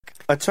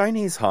A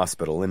Chinese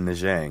hospital in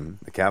Zhejiang,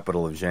 the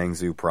capital of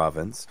Jiangsu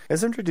province,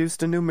 has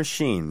introduced a new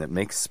machine that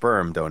makes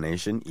sperm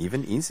donation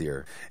even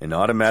easier. An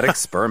automatic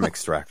sperm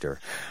extractor.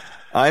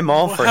 I'm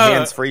all for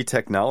hands-free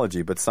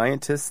technology, but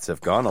scientists have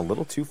gone a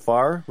little too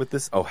far with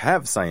this. Oh,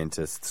 have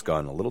scientists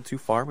gone a little too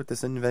far with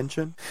this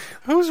invention?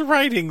 Who's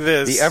writing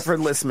this? The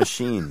effortless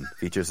machine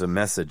features a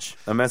massage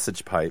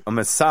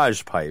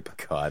pipe.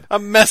 God. A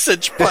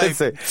message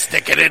pipe.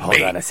 Stick it in me.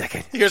 Hold on a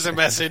second. Here's a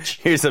message.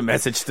 Here's a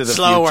message to the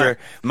Slower. future.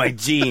 My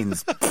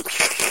genes.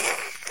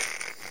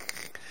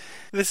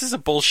 This is a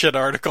bullshit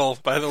article,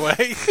 by the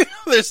way.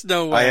 There's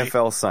no way.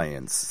 IFL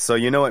Science. So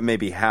you know it may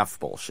be half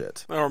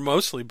bullshit. Or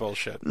mostly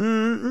bullshit.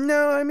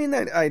 No, I mean,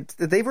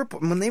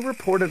 when they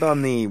reported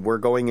on we're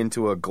going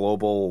into a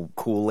global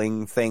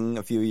cooling thing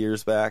a few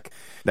years back,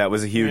 that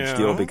was a huge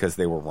deal because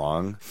they were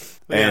wrong.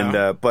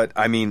 Yeah. And but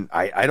I mean,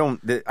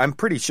 I'm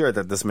pretty sure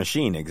that this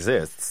machine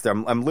exists.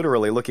 I'm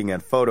literally looking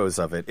at photos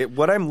of it.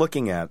 What I'm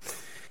looking at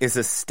is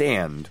a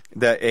stand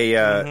that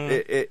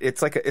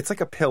it's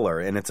like a pillar,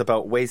 and it's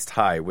about waist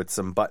high with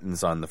some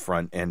buttons on the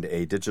front and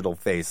a digital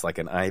face like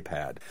an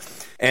iPad.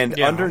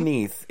 And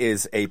underneath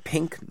is a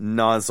pink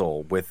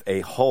nozzle with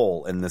a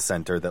hole in the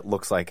center that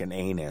looks like an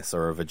anus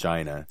or a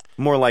vagina.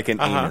 More like an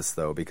anus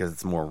though, because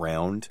it's more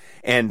round.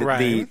 And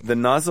the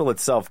nozzle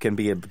itself can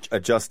be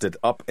adjusted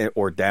up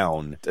or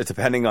down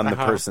depending on the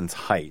person's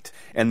height.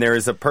 And there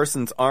is a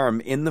person's arm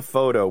in the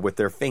photo with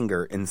their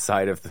finger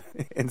inside of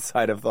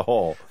the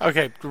hole.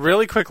 Okay.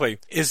 Really quickly,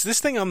 is this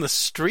thing on the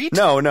street?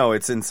 No,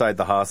 it's inside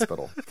the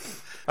hospital.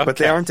 Okay. But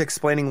they aren't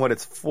explaining what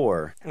it's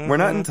for. Mm-hmm. We're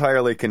not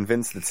entirely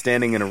convinced that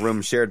standing in a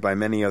room shared by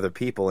many other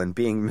people and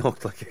being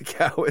milked like a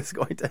cow is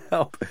going to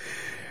help.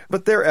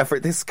 But their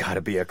effort, this got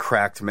to be a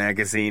Cracked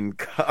magazine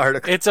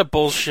article. It's a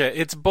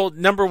bullshit.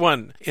 Number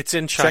one, it's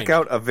in China. Check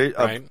out a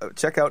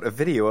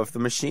video of the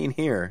machine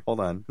here.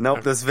 Hold on.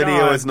 Nope, this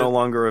video is no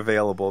longer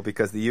available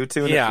because the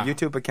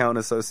YouTube account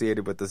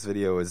associated with this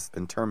video has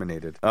been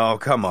terminated. Oh,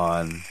 come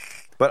on.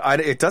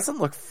 But it doesn't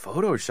look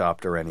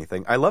photoshopped or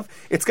anything.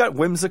 It's got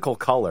whimsical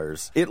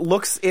colors. It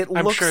looks sure it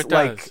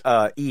like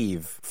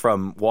Eve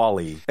from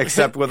WALL-E,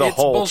 except with a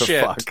hole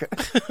bullshit. to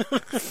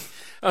fuck.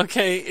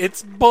 Okay,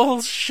 it's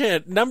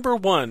bullshit. Number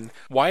one,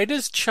 why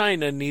does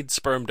China need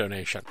sperm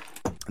donation?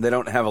 They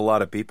don't have a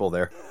lot of people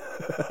there.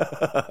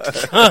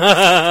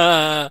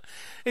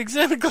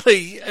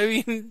 Exactly. I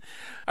mean,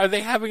 are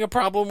they having a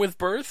problem with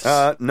births?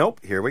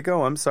 Nope. Here we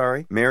go. I'm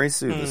sorry. Mary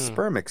Sue, the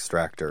sperm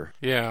extractor.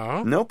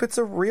 Yeah. Nope, it's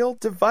a real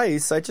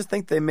device. I just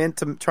think they meant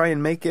to try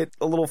and make it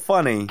a little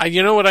funny.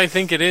 You know what I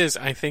think it is?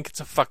 I think it's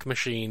a fuck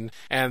machine,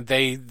 and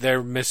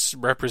they're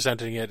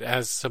misrepresenting it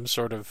as some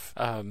sort of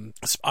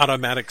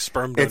automatic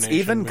sperm donation It's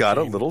even got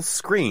a machine. little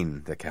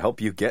screen that can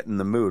help you get in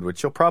the mood,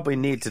 which you'll probably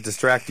need to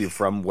distract you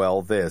from,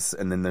 this.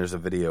 And then there's a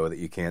video that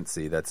you can't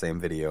see, that same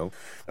video.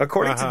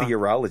 According to the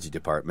urology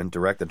department,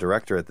 the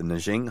director at the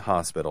Nanjing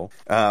Hospital,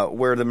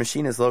 where the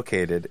machine is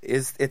located,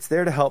 it's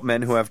there to help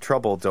men who have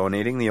trouble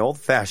donating the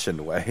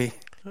old-fashioned way.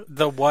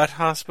 The what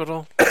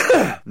hospital?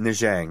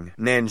 Nanjing.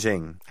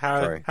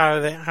 How are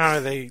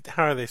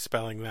they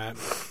spelling that?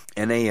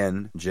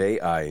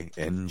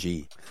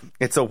 Nanjing.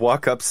 It's a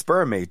walk-up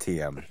sperm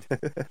ATM.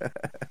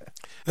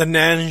 The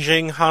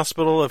Nanjing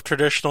Hospital of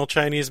Traditional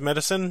Chinese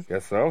Medicine?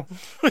 Guess so.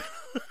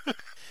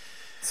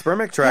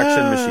 Sperm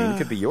extraction machine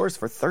could be yours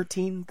for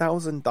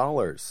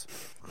 $13,000.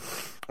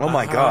 Oh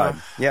my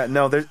God. Yeah,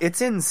 no,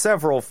 it's in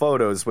several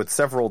photos with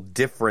several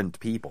different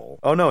people.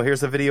 Oh no,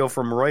 here's a video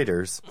from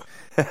Reuters.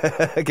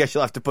 I guess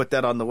you'll have to put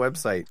that on the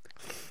website.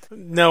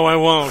 No, I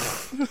won't.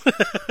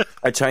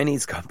 A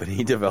Chinese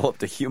company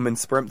developed a human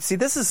sperm. See,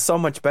 this is so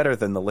much better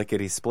than the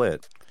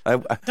lickety-split. I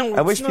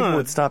wish people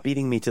would stop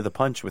eating me to the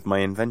punch with my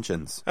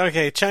inventions.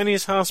 Okay,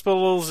 Chinese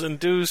hospitals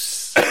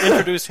introduce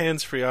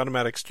hands-free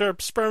automatic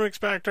sperm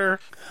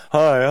extractor.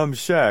 Hi, I'm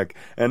Shaq,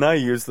 and I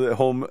use the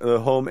home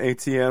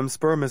ATM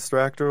sperm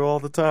extractor all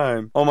the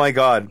time. Oh my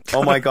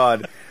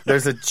God.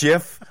 There's a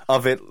GIF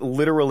of it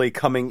literally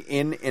coming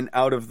in and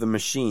out of the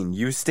machine.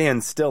 You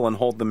stand still and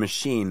hold the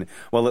machine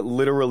while it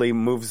literally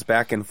moves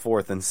back and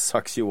forth and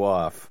sucks you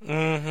off.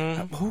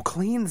 Mm-hmm. Who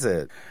cleans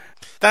it?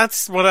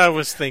 That's what I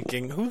was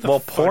thinking. Who the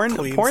fuck porn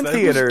cleans that?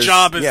 theaters. Whose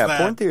job is that?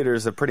 Porn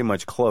theaters are pretty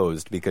much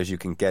closed because you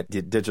can get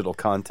digital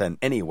content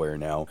anywhere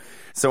now.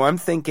 So I'm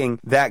thinking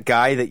that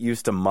guy that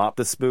used to mop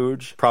the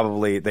spooge,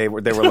 probably they were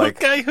like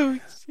guy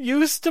who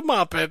used to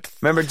mop it.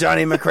 Remember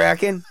Johnny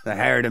McCracken? I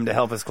hired him to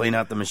help us clean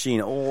out the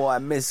machine. Oh, I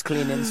miss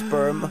cleaning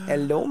sperm.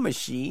 Hello,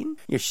 machine.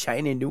 You're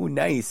shiny new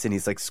nice, and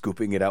he's like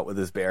scooping it out with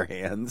his bare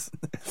hands.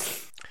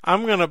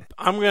 I'm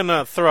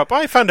gonna throw up.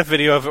 I found a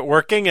video of it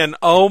working, and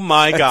oh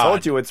my God. I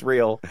told you it's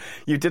real.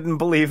 You didn't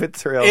believe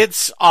it's real.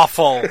 It's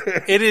awful.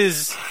 It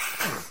is.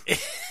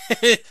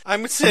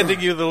 I'm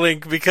sending you the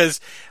link because,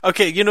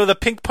 okay, you know the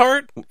pink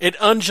part?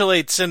 It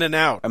undulates in and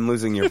out. I'm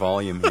losing your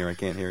volume here. I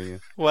can't hear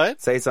you.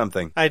 What? Say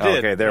something. I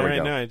did. Okay, there we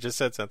go. No, I just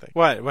said something.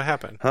 What? What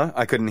happened? Huh?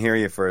 I couldn't hear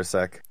you for a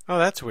sec. Oh,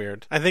 that's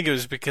weird. I think it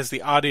was because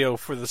the audio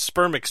for the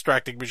sperm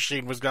extracting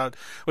machine was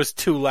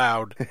too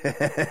loud.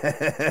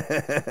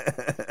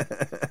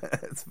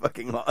 It's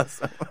fucking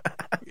awesome.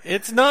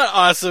 It's not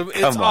awesome. It's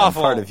Come on,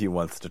 awful. part of you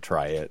wants to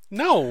try it.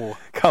 No.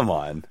 Come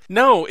on.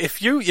 No,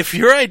 if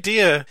your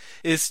idea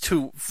is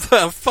to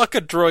fuck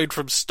a droid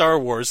from Star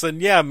Wars, then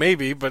yeah,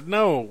 maybe, but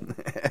no.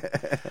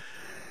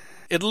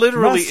 It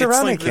literally... Master it's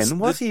Anakin, like this,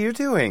 what are you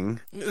doing?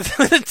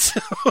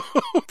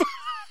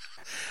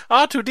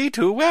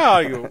 R2-D2, where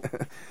are you?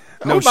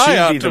 No,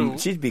 R2?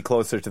 she'd be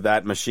closer to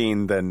that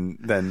machine than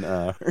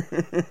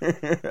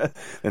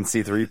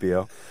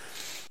C-3PO.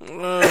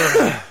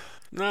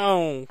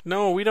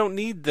 No, we don't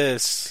need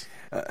this.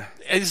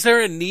 Is there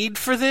a need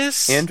for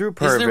this? Andrew Is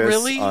there Purvis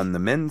really? on the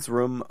men's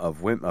room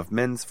of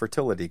men's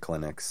fertility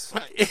clinics.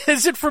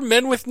 Is it for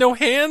men with no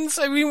hands?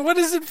 I mean, what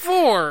is it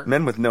for?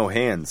 Men with no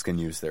hands can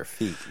use their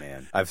feet,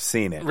 man. I've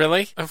seen it.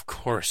 Really? Of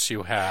course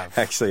you have.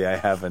 Actually, I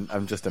haven't.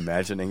 I'm just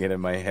imagining it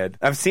in my head.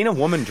 I've seen a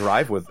woman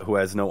drive who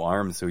has no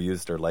arms who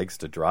used her legs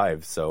to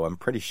drive, so I'm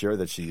pretty sure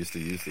that she used to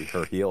use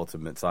her heel to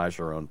massage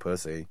her own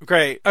pussy.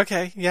 Great.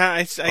 Okay. Yeah,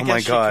 I guess Oh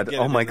my god.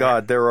 Oh my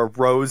god. There are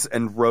rows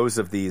and rows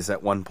of these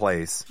at one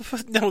place.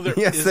 No, there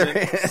Yes, isn't.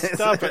 there is.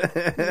 Stop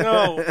it.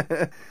 No.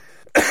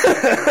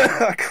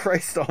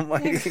 Christ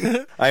almighty.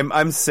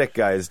 I'm sick,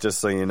 guys, just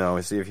so you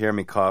know. So you hear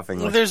me coughing.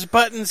 Well, there's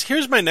buttons.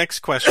 Here's my next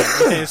question.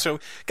 Okay,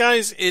 so,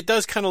 guys, it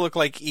does kind of look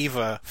like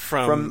Eva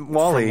from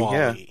WALL-E,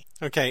 yeah. yeah.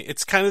 Okay,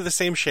 it's kind of the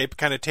same shape,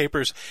 kind of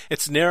tapers.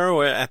 It's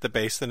narrower at the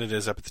base than it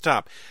is up at the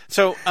top.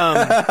 So,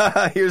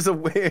 here's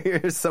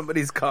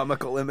somebody's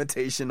comical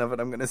imitation of it.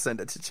 I'm going to send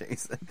it to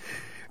Jason.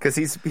 Because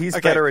he's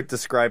better at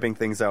describing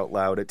things out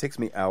loud. It takes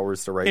me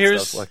hours to write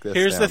stuff like this.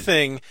 Here's the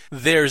thing.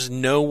 There's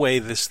no way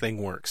this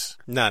thing works.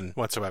 None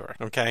whatsoever.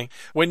 Okay?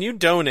 When you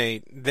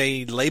donate,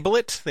 they label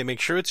it, they make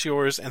sure it's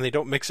yours, and they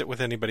don't mix it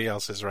with anybody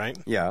else's, right?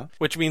 Yeah.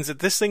 Which means that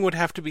this thing would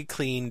have to be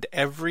cleaned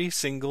every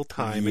single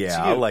time it's used.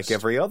 Yeah, like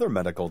every other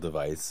medical device.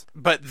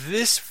 But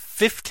this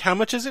how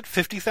much is it?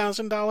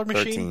 $50,000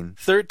 machine?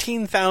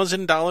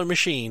 $13,000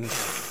 machine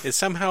is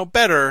somehow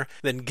better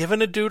than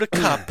giving a dude a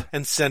cup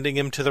and sending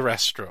him to the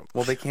restroom.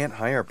 Well, they can't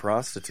hire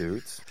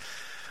prostitutes.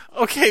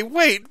 Okay,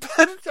 wait,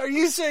 but are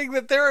you saying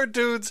that there are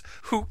dudes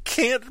who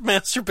can't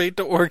masturbate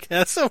to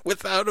orgasm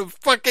without a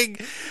fucking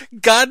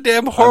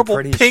goddamn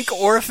horrible pink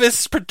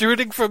orifice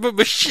protruding from a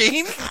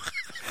machine?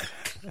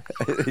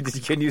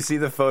 Can you see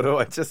the photo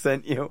I just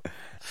sent you?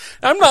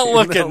 I'm not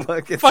looking. No,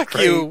 look, Fuck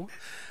great. you.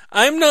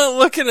 I'm not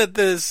looking at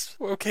this.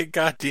 Okay,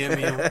 goddamn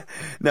you.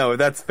 No,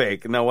 that's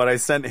fake. No, what I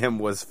sent him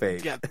was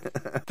fake. Yeah.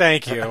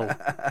 Thank you.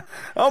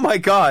 Oh my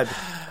god.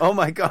 Oh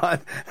my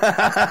god.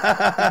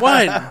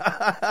 What?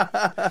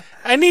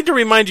 I need to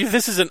remind you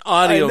this is an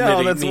audio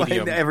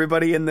medium. Why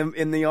everybody in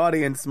the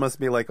audience must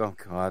be like, oh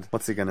god,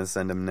 what's he gonna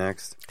send him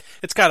next?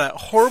 It's got a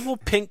horrible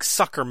pink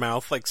sucker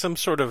mouth, like some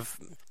sort of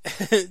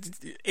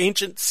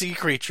ancient sea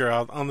creature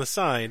out on the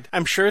side.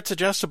 I'm sure it's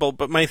adjustable,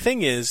 but my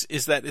thing is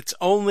that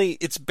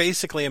it's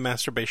basically a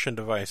masturbation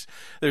device.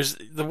 There's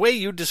the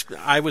way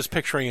I was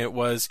picturing it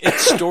was it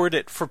stored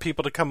it for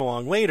people to come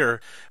along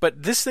later,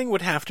 but this thing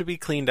would have to be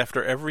cleaned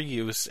after every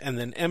use and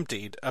then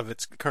emptied of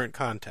its current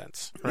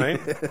contents,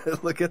 right?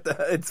 Look at that.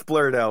 It's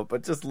blurred out,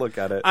 but just look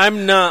at it.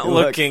 I'm not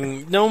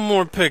looking. No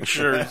more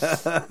pictures.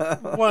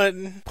 What?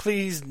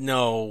 Please,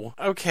 no.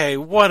 Okay,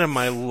 what am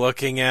I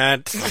looking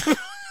at?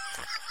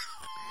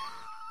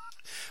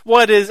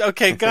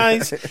 Okay,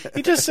 guys,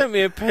 he just sent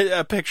me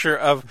a picture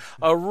of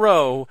a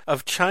row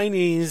of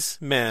Chinese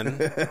men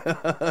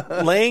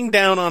laying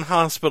down on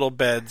hospital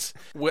beds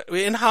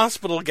in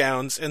hospital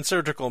gowns and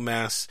surgical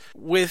masks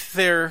with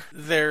their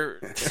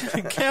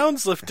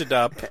gowns lifted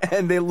up.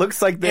 And it looks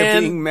like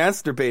they're being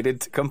masturbated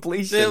to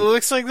completion. It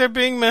looks like they're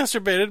being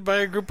masturbated by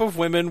a group of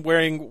women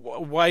wearing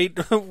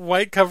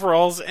white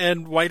coveralls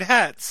and white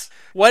hats.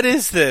 What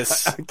is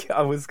this?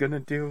 I was going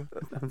to do...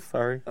 I'm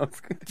sorry.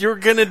 You're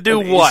going to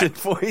do an what? Asian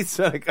voice.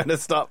 I got to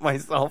stop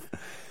myself.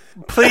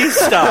 Please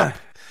stop.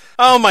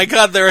 Oh my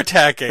god, they're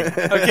attacking.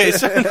 Okay,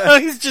 so now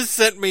he's just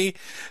sent me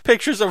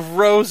pictures of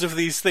rows of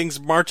these things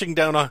marching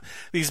down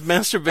these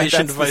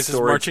masturbation devices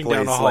marching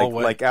down a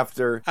hallway. Like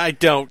after... I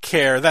don't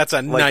care. That's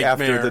a nightmare.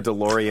 After the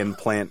DeLorean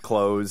plant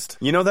closed.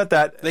 You know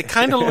that... They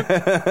kind of look...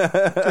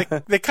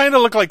 they kind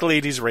of look like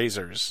ladies'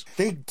 razors.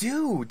 They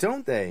do,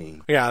 don't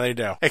they? Yeah, they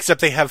do. Except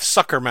they have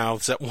sucker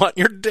mouths that want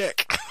your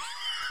dick.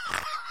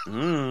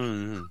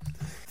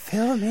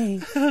 Fill me.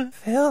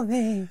 Fill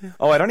me.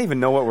 Oh, I don't even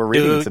know what we're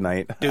reading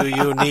tonight. Do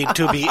you need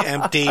to be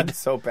emptied? I'm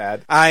so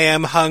bad. I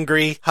am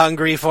hungry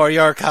for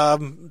your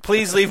cum.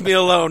 Please leave me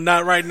alone,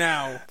 not right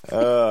now.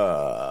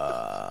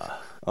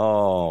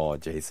 Oh,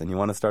 Jason, you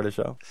want to start a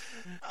show?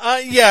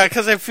 Yeah,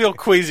 because I feel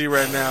queasy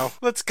right now.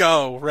 Let's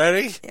go.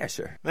 Ready? Yeah,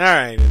 sure. All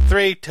right.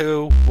 3,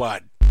 2,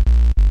 1.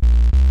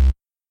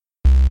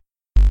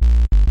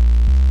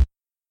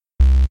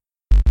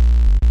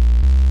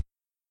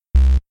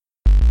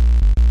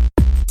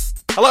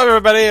 Hello,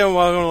 everybody, and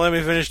welcome to Let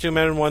Me Finish 2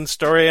 Men in One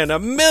Story and a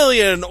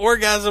million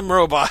orgasm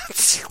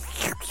robots.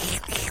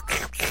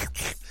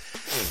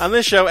 On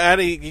this show,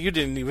 Atti, you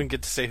didn't even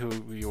get to say who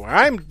you are.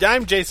 I'm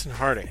Jason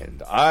Harding.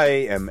 And I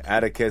am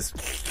Atticus.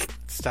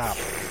 Stop.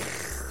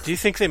 Do you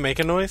think they make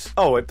a noise?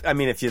 Oh, I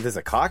mean, if there's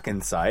a cock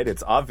inside,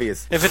 it's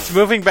obvious. If it's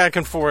moving back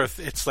and forth,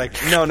 it's like...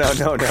 No.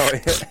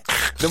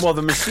 Well,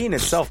 the machine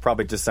itself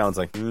probably just sounds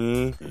like...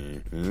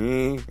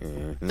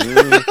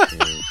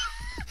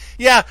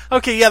 Yeah,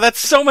 okay, yeah, that's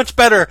so much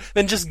better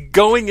than just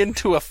going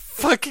into a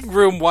fucking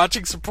room,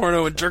 watching some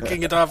porno and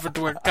jerking it off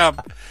into a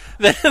cup,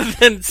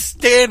 than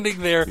standing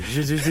there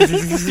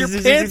with your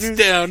pants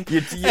down.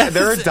 Yeah,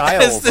 there are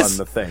dials on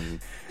the thing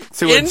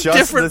to adjust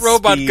different the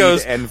robot speed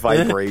goes, and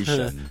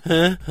vibration.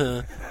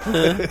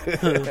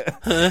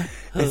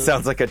 It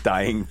sounds like a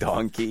dying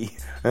donkey.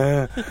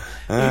 You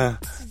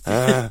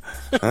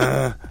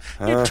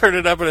turn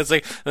it up and it's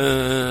like... No,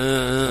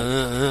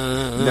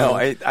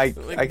 I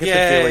get the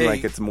feeling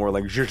like it's more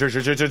like...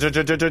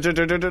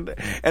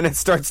 And it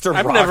starts to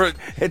rock.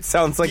 It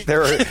sounds like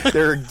there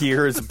are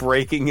gears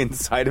breaking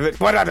inside of it.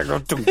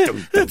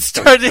 It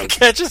starts to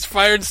catches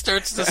fire and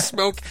starts to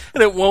smoke,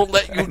 and it won't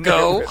let you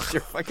go. Rips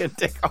your fucking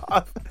dick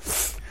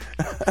off.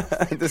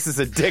 This is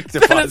a dick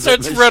deposit. And it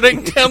starts machine.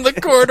 running down the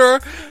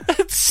corridor.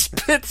 It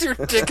spits your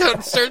dick out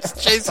and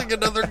starts chasing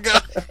another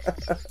guy.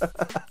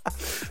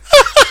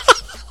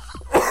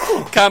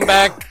 Come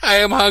back. I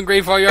am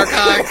hungry for your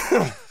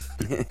cock.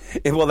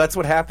 Well, that's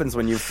what happens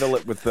when you fill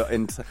it with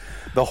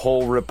the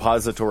whole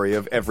repository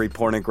of every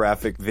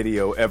pornographic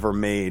video ever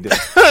made,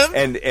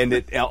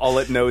 and all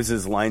it knows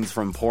is lines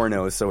from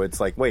porno. So it's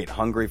like, wait,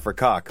 hungry for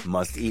cock,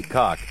 must eat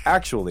cock.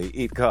 Actually,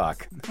 eat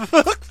cock.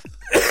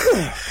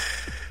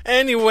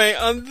 Anyway,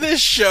 on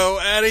this show,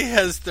 Atti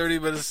has 30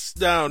 minutes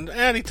down.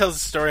 Atti tells a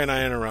story and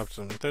I interrupt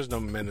him. There's no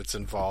minutes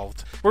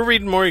involved. We're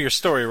reading more of your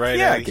story, right,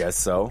 Yeah, Atti? I guess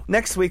so.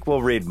 Next week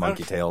we'll read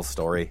Monkey Tail's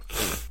story.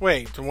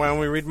 Wait, why don't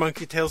we read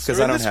Monkey Tail's story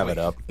Because I don't this have week? it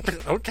up.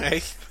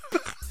 Okay.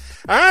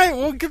 All right,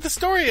 we'll get the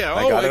story out.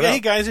 Hey,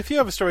 guys, if you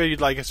have a story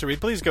you'd like us to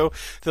read, please go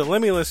to the Let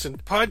Me Listen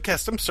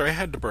podcast. I'm sorry, I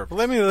had to burp.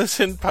 Let Me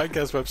Listen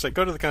podcast website.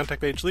 Go to the contact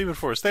page, leave it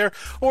for us there,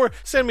 or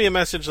send me a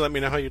message, let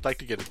me know how you'd like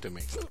to get it to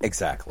me.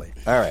 Exactly.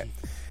 All right.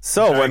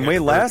 So when we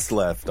last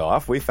left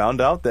off, we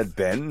found out that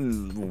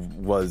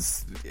Ben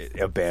was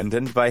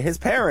abandoned by his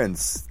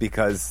parents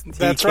because he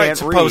That's can't right,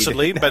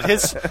 supposedly, but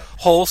his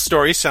whole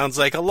story sounds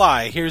like a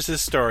lie. Here's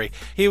his story.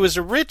 He was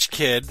a rich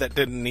kid that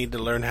didn't need to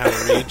learn how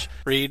to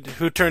read,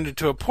 who turned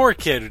into a poor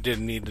kid who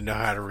didn't need to know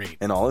how to read.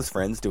 And all his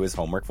friends do his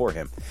homework for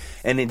him.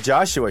 And then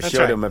Joshua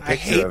showed him a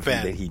picture of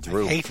him that he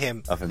drew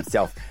of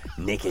himself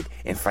naked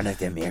in front of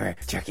the mirror,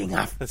 jerking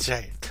off. That's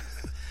right.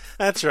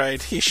 That's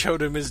right. He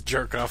showed him his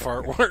jerk-off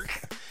artwork.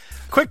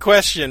 Quick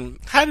question.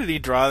 How did he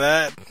draw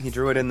that? He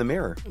drew it in the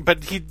mirror. But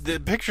the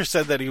picture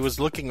said that he was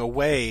looking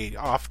away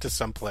off to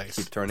someplace.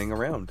 Keep turning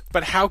around.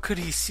 But how could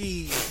he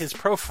see his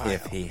profile?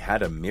 If he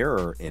had a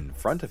mirror in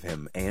front of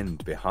him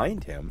and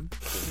behind him.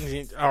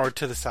 Or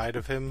to the side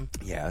of him?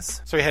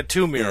 Yes. So he had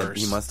two mirrors.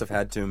 Yeah, he must have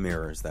had two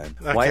mirrors then.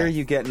 Okay. Why are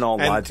you getting all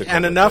logical?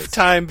 And enough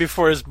time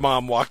before his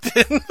mom walked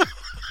in.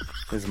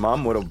 His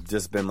mom would have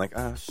just been like,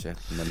 "Oh shit,"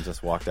 and then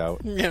just walked out.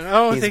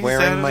 Yeah, he's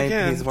wearing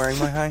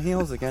my high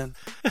heels again.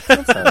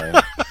 That's all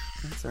right.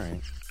 That's all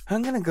right.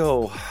 I'm gonna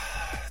go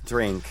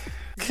drink.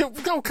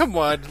 Oh, come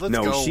on, let's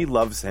go. No, she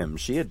loves him.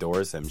 She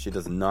adores him. She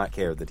does not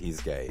care that he's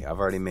gay. I've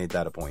already made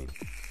that a point.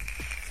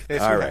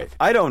 All right.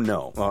 I don't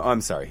know. Oh,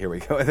 I'm sorry. Here we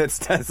go.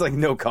 That's like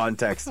no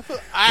context.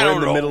 We're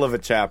in the middle of a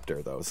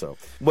chapter, though. So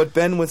what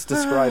Ben was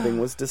describing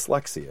was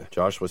dyslexia.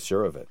 Josh was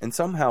sure of it. And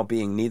somehow,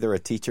 being neither a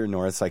teacher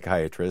nor a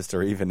psychiatrist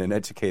or even an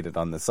educated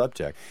on the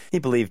subject, he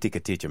believed he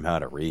could teach him how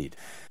to read.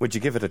 Would you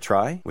give it a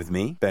try with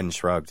me? Ben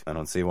shrugged. I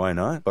don't see why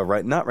not.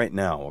 But not right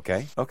now,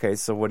 okay? Okay,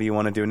 so what do you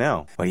want to do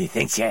now? What do you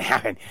think's going to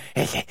happen?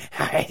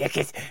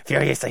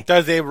 Furiously.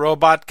 Does a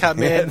robot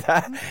come in?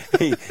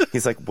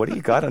 He's like, what do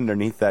you got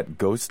underneath that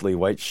ghostly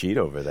white sheet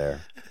over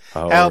there?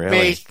 Oh, help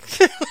really? me.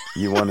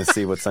 You want to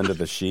see what's under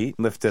the sheet?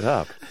 Lift it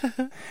up.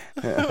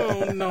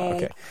 Oh, no.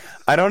 Okay.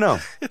 I don't know.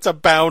 It's a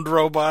bound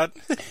robot.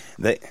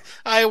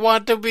 I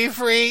want to be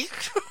free.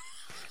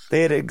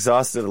 They had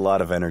exhausted a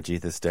lot of energy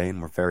this day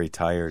and were very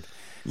tired.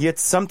 Yet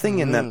something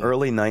in that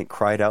early night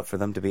cried out for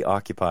them to be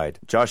occupied.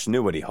 Josh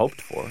knew what he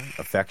hoped for: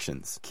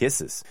 affections,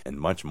 kisses, and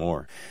much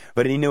more.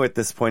 But he knew at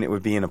this point it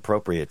would be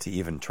inappropriate to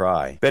even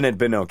try. Ben had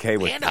been okay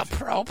with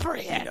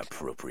Inappropriate.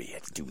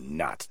 Inappropriate. Do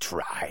not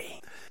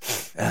try.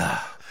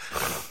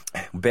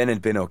 Ben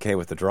had been okay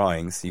with the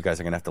drawings. You guys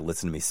are going to have to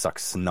listen to me suck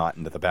snot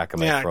into the back of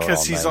my throat. Yeah,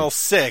 because he's all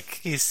sick.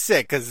 He's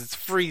sick because it's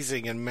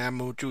freezing in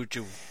Mamu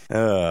Choo-Choo.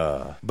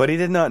 But he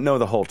did not know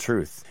the whole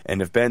truth.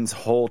 And if Ben's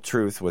whole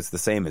truth was the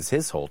same as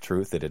his whole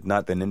truth, it had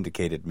not been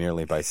indicated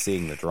merely by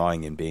seeing the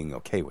drawing and being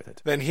okay with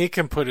it. Then he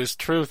can put his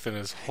truth in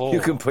his hole.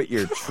 You can put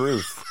your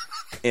truth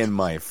in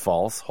my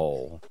false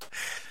hole.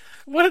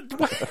 What?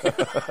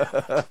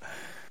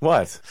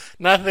 What?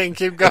 Nothing.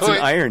 Keep going. It's an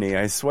irony,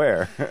 I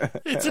swear.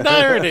 It's an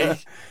irony.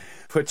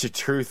 Put your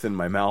truth in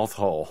my mouth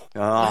hole.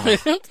 Oh.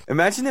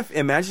 Imagine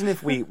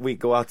if we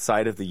go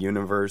outside of the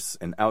universe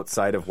and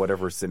outside of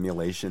whatever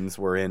simulations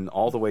we're in,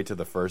 all the way to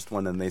the first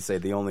one, and they say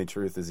the only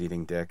truth is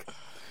eating dick.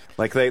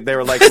 Like they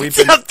were like, we've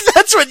been.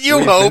 That's what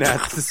you hope.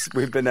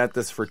 We've been at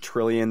this for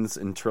trillions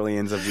and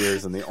trillions of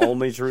years, and the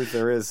only truth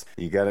there is,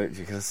 you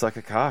gotta suck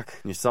a cock.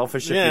 You're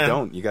selfish if you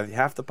don't. You got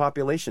half the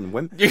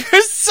population. You're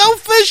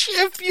selfish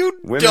if you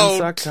Women don't.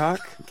 suck cock.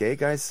 Gay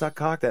guys suck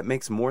cock. That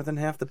makes more than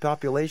half the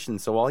population.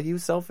 So all you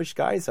selfish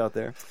guys out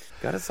there,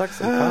 gotta suck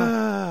some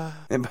cock.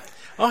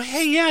 Oh,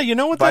 hey, yeah, you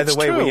know what? By That's the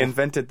way, true. we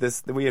invented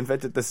this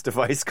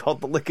device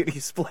called the lickety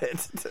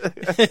split.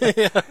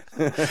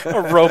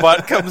 A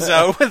robot comes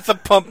out with a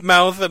pump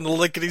mouth and a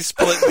lickety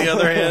split in the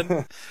other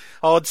hand.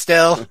 Hold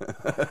still.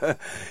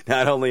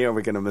 Not only are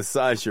we going to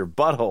massage your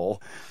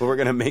butthole, but we're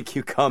going to make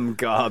you cum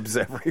gobs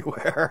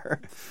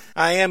everywhere.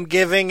 I am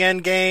giving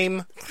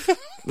endgame.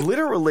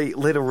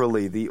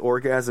 Literally, the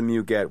orgasm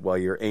you get while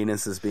your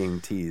anus is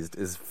being teased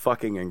is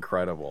fucking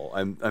incredible.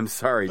 I'm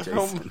sorry,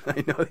 Jason.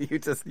 I know you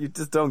just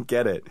don't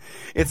get it.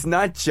 It's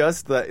not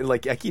just I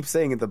keep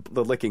saying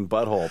the licking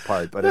butthole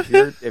part, but if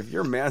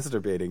you're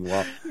masturbating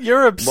while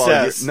you're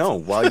obsessed.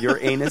 While your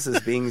anus is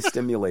being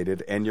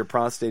stimulated and your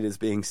prostate is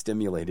being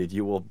stimulated,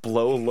 you will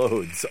blow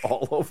loads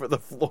all over the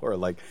floor.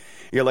 Like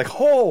you're like,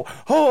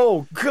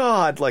 oh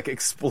God, like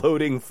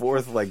exploding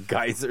forth like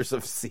geysers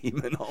of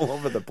semen all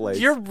over the place.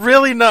 You're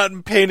really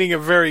not painting a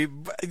very,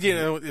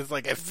 it's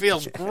like it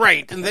feels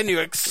great, and then you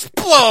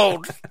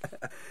explode.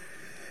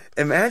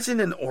 Imagine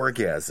an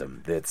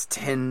orgasm that's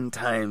 10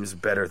 times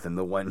better than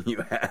the one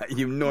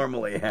you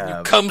normally have.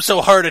 You come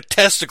so hard a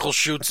testicle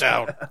shoots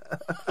out.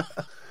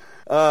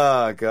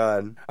 Oh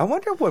God! I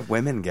wonder what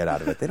women get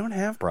out of it. They don't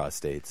have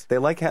prostates. They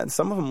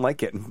some of them like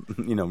getting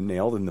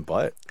nailed in the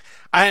butt.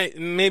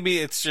 Maybe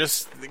it's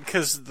just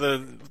because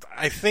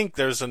I think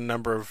there's a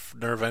number of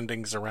nerve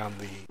endings around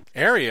the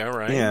area,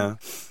 right? Yeah.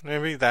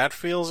 Maybe that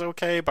feels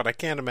okay, but I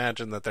can't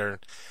imagine that they're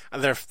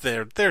they're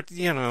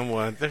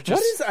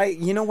just.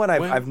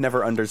 I've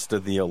never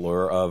understood the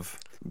allure of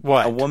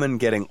what? A woman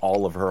getting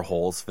all of her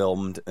holes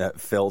filled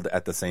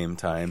at the same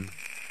time.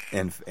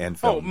 And film.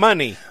 Oh,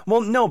 money.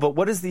 Well, no, but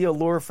what is the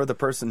allure for the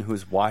person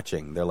who's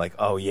watching? They're like,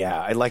 oh yeah,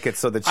 I like it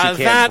so that she can't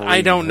that breathe.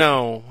 I don't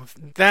know.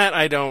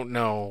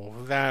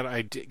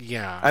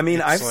 Yeah. I mean,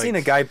 I've seen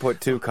a guy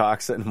put two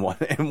cocks in one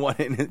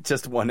in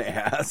just one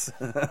ass.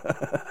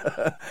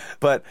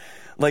 But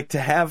like to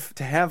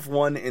have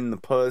one in the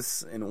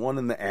puss and one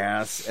in the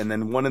ass and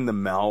then one in the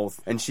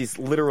mouth, and she's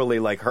literally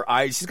like her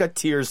eyes, she's got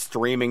tears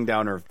streaming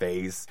down her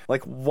face.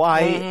 Like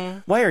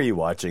why are you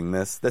watching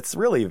this? It's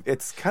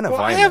kind of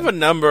violent. I have a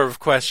number of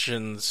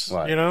questions.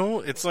 What?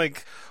 It's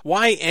like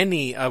why I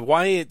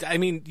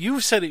mean, you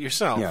said it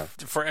yourself. Yeah.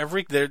 For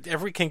every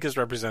kink is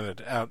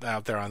represented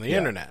out there on the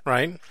internet,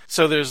 right?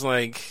 So there's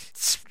like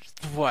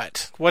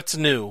what's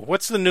new?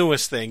 What's the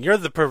newest thing? You're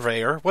the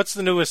purveyor. What's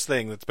the newest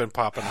thing that's been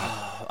popping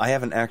up? I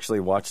haven't actually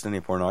watched any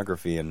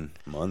pornography in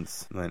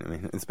months. I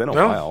mean, it's been a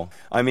while.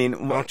 I mean,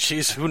 oh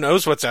jeez, who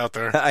knows what's out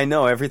there? I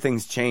know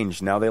everything's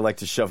changed. Now they like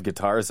to shove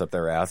guitars up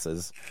their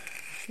asses.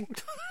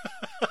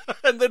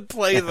 And then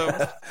play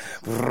them.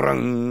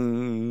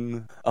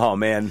 Oh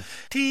man!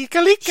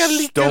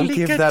 Don't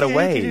give that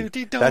away.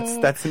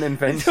 That's an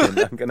invention.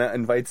 I'm gonna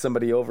invite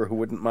somebody over who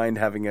wouldn't mind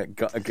having a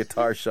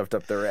guitar shoved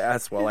up their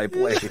ass while I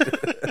play.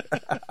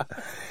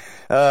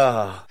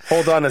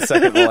 Hold on a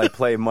second while I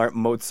play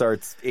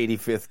Mozart's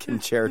 85th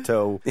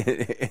Concerto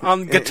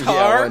on guitar.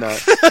 Yeah, why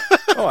not?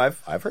 Oh,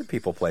 I've heard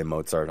people play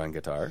Mozart on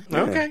guitar.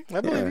 Okay,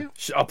 I believe you.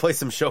 I'll play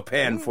some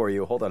Chopin for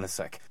you. Hold on a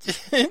sec.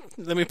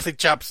 Let me play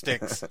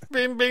chopsticks.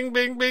 Bing, bing,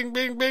 bing, bing,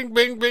 bing, bing,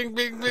 bing, bing,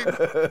 bing, bing.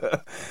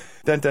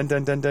 Dun dun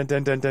dun dun dun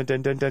dun dun dun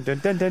dun dun dun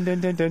dun dun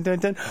dun dun dun dun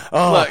dun.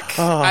 Look,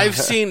 I've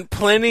seen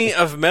plenty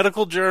of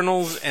medical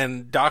journals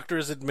and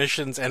doctors'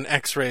 admissions and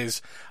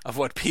X-rays of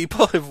what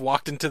people have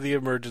walked into the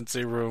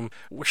emergency room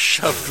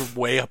shoved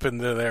way up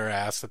into their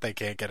ass that they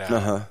can't get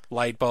out.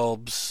 Light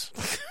bulbs.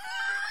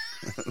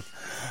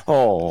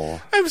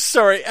 Oh, I'm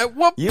sorry. At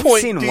what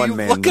point do you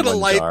look at a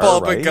light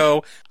bulb and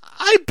go,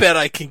 I bet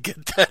I can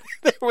get that in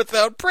there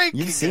without breaking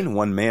it? You've seen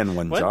One Man,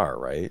 One Jar,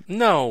 right?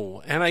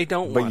 No, and I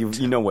don't want to. But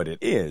you know what it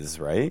is,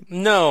 right?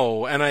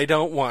 No, and I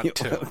don't want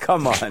to.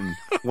 Come on.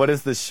 What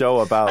is the show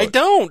about? I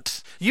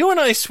don't. You and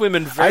I swim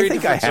in very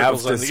different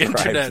circles on the internet.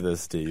 I think I have described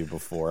this to you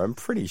before. I'm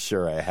pretty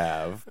sure I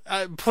have.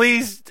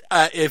 Please,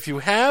 if you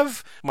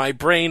have, my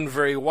brain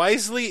very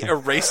wisely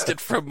erased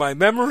it from my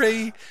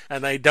memory,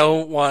 and I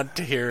don't want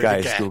to hear it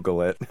again. Guys,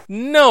 Google it.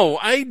 No,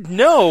 I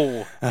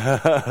know.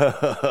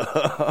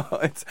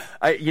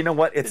 You know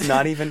what? It's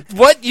not even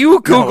what you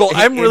Google. No,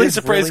 I'm really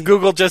surprised really...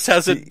 Google just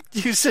has it.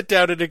 You sit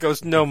down and it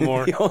goes no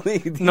more.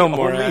 No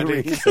more.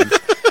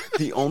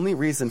 The only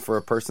reason for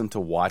a person to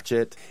watch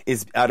it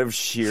is out of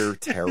sheer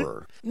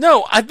terror.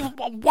 No,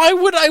 why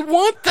would I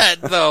want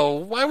that though?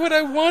 Why would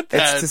I want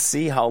that? It's to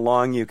see how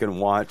long you can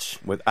watch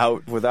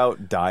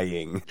without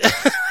dying.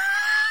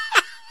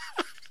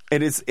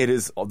 It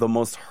is the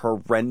most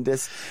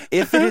horrendous.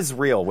 If it is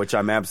real, which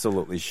I'm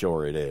absolutely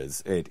sure it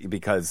is,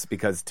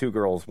 because 2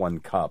 girls, 1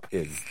 cup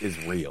is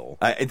real.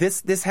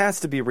 This has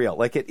to be real.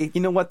 Like you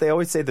know what they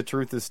always say, the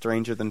truth is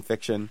stranger than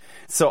fiction.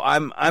 So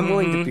I'm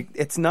willing to be.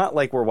 It's not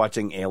like we're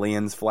watching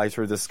aliens fly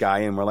through the sky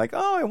and we're like,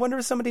 oh, I wonder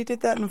if somebody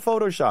did that in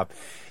Photoshop.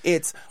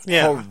 It's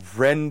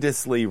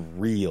horrendously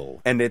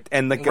real, and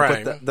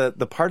right. But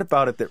the part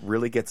about it that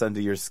really gets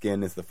under your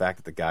skin is the fact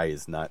that the guy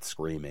is not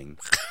screaming.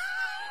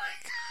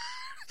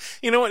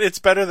 You know what? It's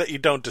better that you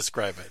don't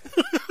describe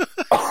it.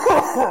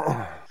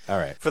 All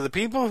right. For the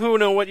people who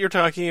know what you're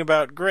talking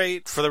about,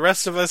 great. For the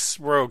rest of us,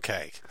 we're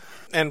okay.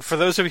 And for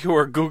those of you who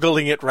are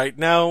Googling it right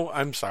now,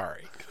 I'm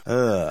sorry.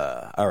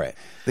 All right.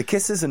 The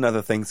kisses and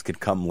other things could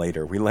come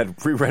later. We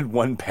read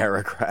 1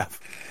 paragraph.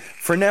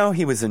 For now,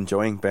 he was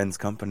enjoying Ben's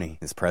company,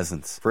 his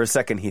presence. For a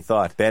second, he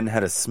thought Ben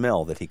had a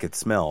smell that he could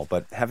smell,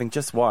 but having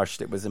just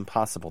washed, it was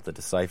impossible to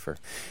decipher.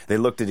 They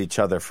looked at each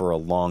other for a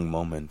long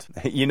moment.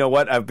 You know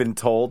what? I've been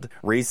told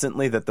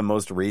recently that the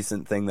most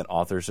recent thing that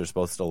authors are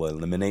supposed to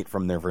eliminate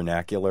from their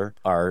vernacular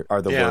are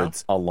the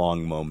words, a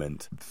long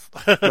moment.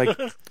 Like,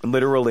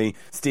 literally,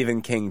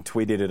 Stephen King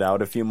tweeted it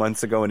out a few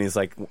months ago, and he's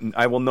like,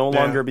 I will no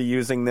longer be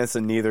using this,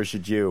 and neither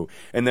should you.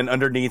 And then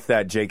underneath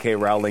that, J.K.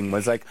 Rowling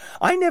was like,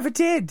 I never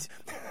did.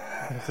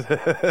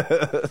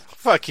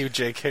 Fuck you,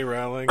 J.K.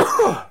 Rowling.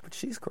 But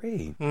she's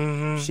great.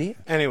 Mm-hmm.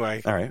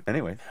 Anyway. All right.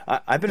 Anyway,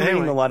 I've been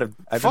reading a lot of.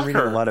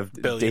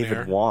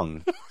 David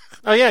Wong.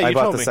 Oh yeah, I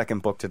bought the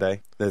second book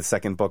today. The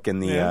second book in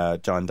the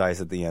John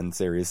Dies at the End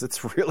series.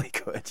 It's really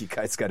good. You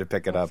guys got to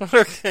pick it up.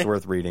 Okay. It's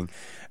worth reading.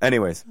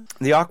 Anyways,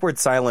 the awkward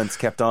silence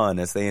kept on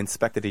as they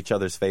inspected each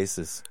other's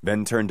faces.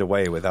 Ben turned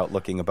away without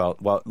looking about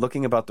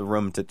the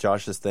room to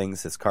Josh's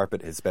things, his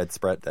carpet, his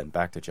bedspread, then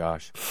back to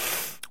Josh.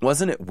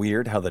 Wasn't it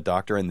weird how the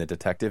doctor and the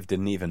detective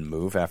didn't even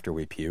move after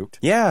we puked?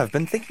 Yeah, I've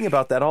been thinking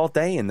about that all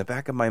day in the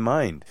back of my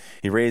mind.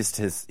 He raised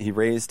his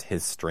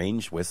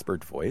strange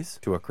whispered voice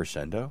to a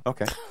crescendo.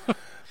 Okay.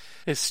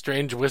 His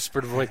strange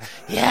whispered voice.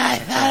 Yeah, I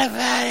thought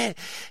about it.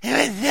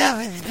 It was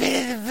nothing's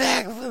been in the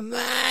back of my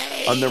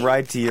mind. On the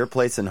ride to your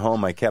place and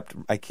home, it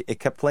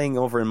kept playing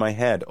over in my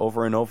head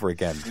over and over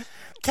again.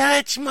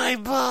 Touch my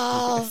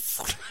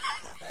balls.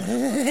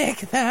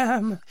 Lick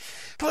them.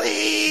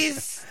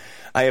 Please.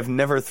 I have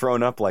never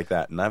thrown up like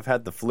that, and I've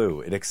had the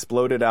flu. It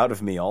exploded out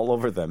of me all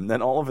over them,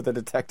 then all over the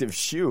detective's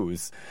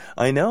shoes.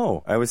 I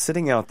know. I was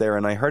sitting out there,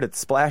 and I heard it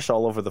splash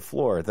all over the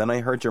floor. Then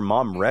I heard your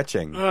mom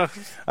retching.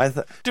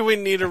 Do we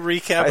need a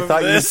recap of this? I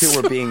thought you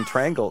 2 were being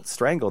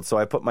strangled, so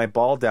I put my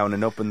ball down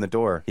and opened the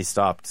door. He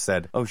stopped,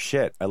 said, "Oh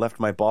shit, I left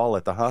my ball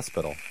at the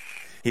hospital."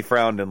 He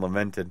frowned and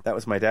lamented. That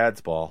was my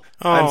dad's ball.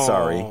 I'm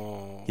sorry.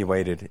 He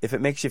waited. If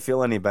it makes you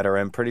feel any better,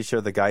 I'm pretty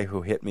sure the guy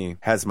who hit me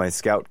has my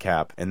scout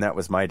cap, and that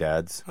was my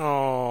dad's.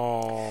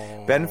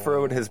 Oh. Ben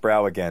furrowed his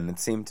brow again. It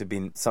seemed to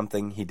be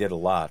something he did a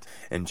lot,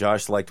 and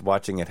Josh liked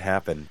watching it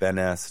happen. Ben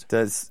asked,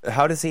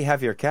 how does he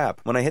have your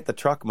cap? When I hit the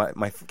truck,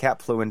 my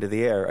cap flew into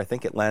the air. I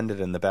think it landed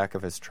in the back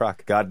of his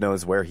truck. God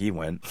knows where he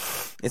went.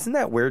 Isn't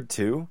that weird,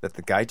 too? That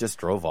the guy just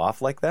drove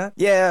off like that?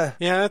 Yeah.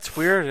 Yeah, that's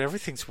weird.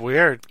 Everything's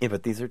weird. Yeah,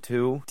 but these are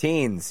 2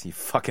 teens, you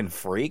fucking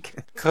freak.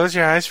 Close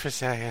your eyes for a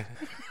second.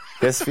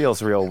 This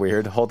feels real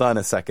weird. Hold on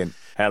a second.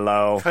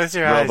 Hello. Close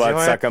your eyes.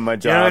 Robot suck on my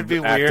job. You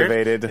know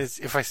activated.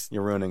 If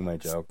You're ruining my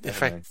joke.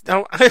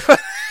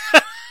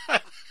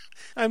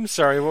 I'm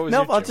sorry. What was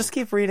your joke? I'll just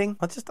keep reading.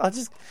 I'll just.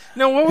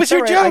 No, what was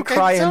your joke? I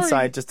cry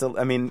inside.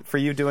 For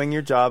you doing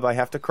your job, I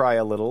have to cry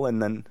a little, and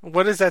then.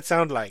 What does that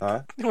sound like?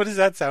 Huh? What does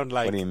that sound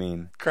like? What do you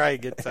mean?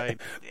 Crying inside.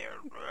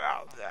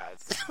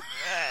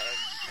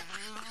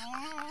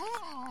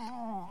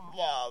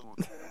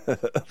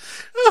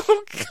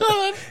 Oh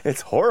God!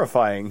 It's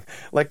horrifying.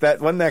 Like that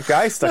when that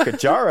guy stuck a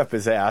jar up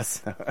his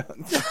ass.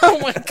 Oh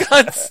my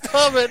God!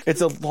 Stop it! It's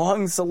a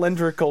long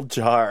cylindrical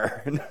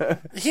jar.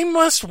 He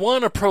must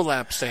want a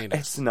prolapse anus.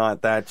 It's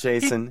not that,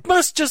 Jason. He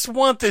must just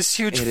want this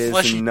huge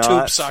fleshy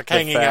tube sock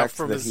hanging out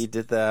from his. He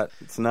did that.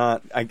 It's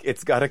not.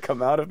 It's got to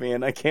come out of me,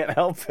 and I can't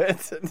help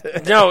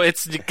it. No,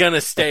 it's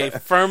gonna stay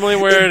firmly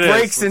where it is. It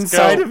breaks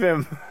inside of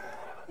him.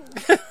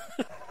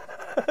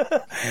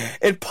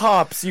 It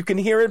pops. You can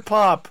hear it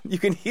pop. You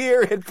can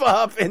hear it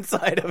pop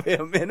inside of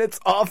him, and it's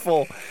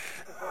awful.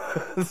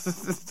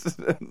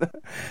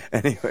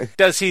 Anyway.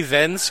 Does he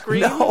then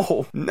scream?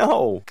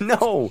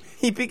 No.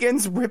 He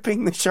begins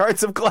ripping the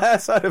shards of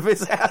glass out of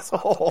his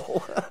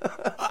asshole.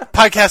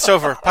 Podcast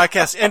over.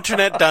 Podcast.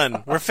 Internet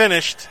done. We're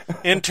finished.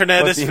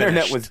 Internet is finished. The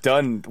internet was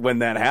done when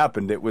that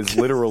happened. It was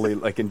literally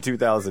like in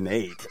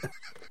 2008.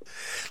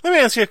 Let me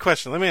ask you a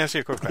question.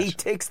 Quick question. He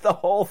takes the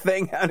whole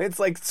thing out. It's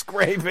like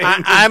scraping.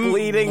 I'm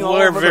bleeding all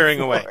over the floor. We're veering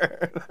away.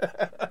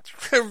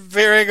 We're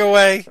veering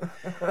away.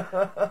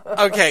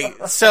 Okay,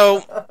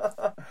 so...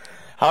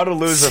 How to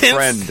lose a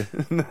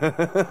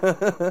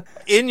friend.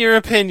 In your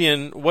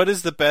opinion, what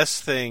is the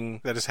best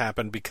thing that has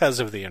happened because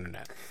of the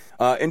internet?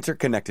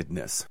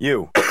 Interconnectedness.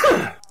 You.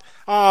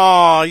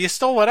 Oh, you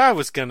stole what I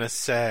was gonna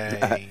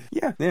say.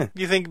 Yeah.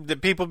 You think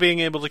that people being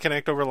able to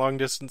connect over long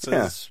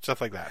distances,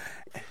 stuff like that.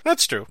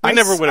 That's true. We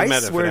never would have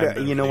met if it hadn't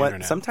been you know for the what?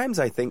 internet. Sometimes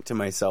I think to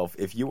myself,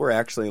 if you were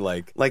actually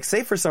like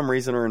say for some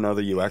reason or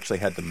another, you actually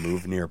had to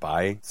move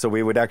nearby, so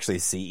we would actually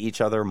see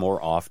each other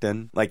more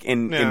often, like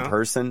in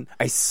person.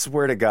 I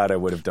swear to God, I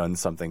would have done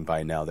something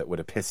by now that would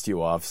have pissed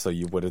you off, so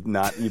you would have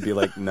not. You'd be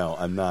like, no,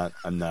 I'm not.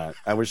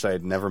 I wish I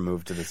had never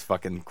moved to this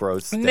fucking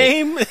gross state.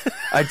 Name.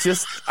 I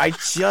just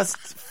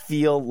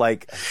feel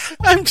like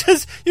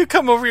you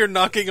come over, you're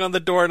knocking on the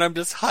door, and I'm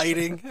just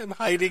hiding. I'm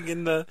hiding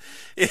in the.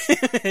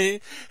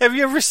 Have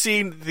you ever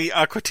seen the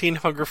Aqua Teen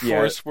Hunger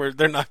Force where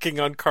they're knocking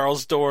on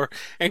Carl's door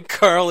and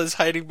Carl is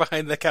hiding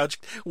behind the couch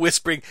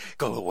whispering,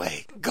 "Go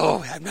away, go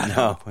away, I'm not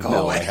home.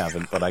 Go away." I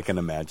haven't, but I can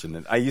imagine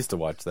it. I used to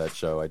watch that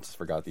show. I just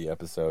forgot the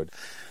episode.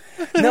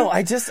 No,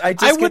 I just get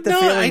the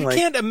feeling I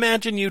can't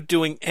imagine you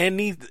doing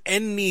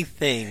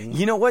anything.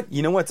 You know what?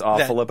 You know what's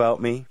awful about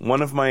me?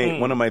 One of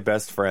my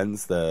best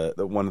friends,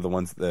 one of the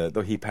ones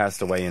he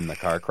passed away in the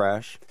car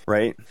crash,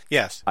 right?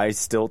 Yes. I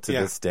still to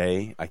this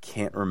day I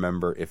can't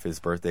remember if his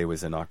birthday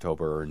was in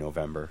October or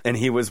November. And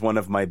he was one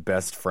of my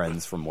best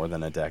friends for more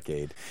than a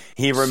decade.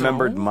 He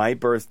remembered my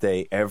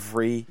birthday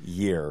every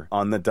year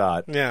on the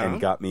dot and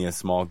got me a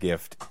small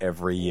gift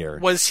every year.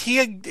 Was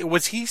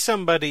he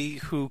somebody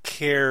who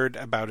cared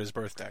about his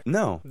birthday?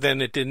 No.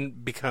 Then it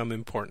didn't become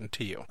important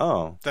to you.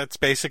 Oh. That's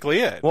basically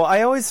it. Well,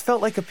 I always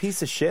felt like a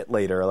piece of shit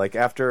later. Like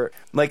after,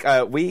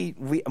 we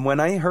when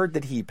I heard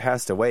that he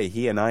passed away,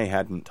 he and I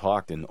hadn't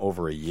talked in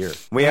over a year.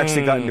 We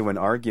actually got into an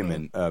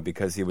argument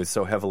because he was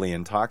so heavily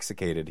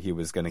intoxicated he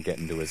was going to get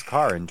into his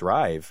car and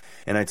drive.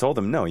 And I told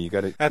him, no, you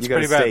got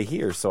to stay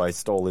here. So I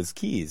stole his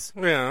keys.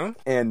 Yeah.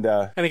 And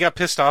he got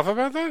pissed off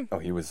about that? Oh,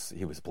 he was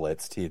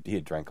blitzed. He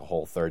had drank a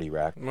whole 30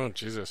 rack. Oh,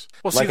 Jesus.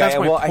 Well, see, that's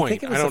my point. I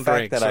think it was I don't the fact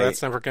drink, that so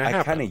that's never going to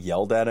happen. I kind of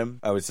yelled at him.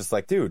 I was just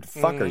like, dude,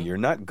 fucker, you're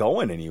not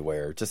going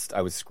anywhere.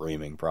 I was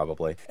screaming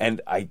probably.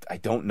 And I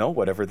don't know,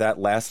 whatever that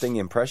lasting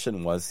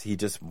impression was, he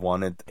just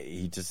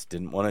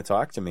didn't want to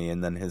talk to me.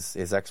 And then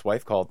his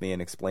ex-wife called me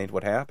and explained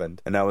what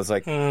happened. And I was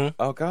like,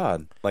 oh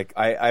God. Like,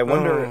 I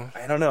wonder,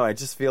 I don't know. I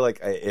just feel like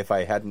if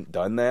I hadn't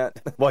done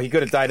that, well, he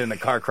could have died in a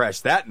car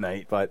crash that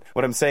night. But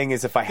what I'm saying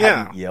is if I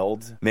hadn't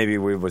yelled, maybe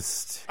we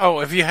was... Oh,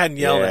 if you hadn't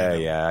yelled at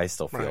him. Yeah, I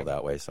still feel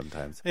that way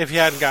sometimes. If you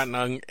hadn't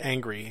gotten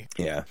angry.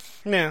 Yeah.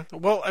 Yeah.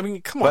 Well, I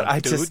mean, come on,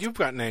 dude. You've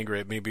gotten angry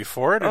at me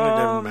before, and it didn't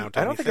amount to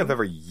anything. I don't think I've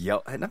ever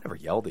yelled. I've never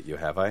yelled at you,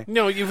 have I?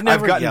 No, you've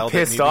never yelled at me. I've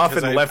gotten pissed off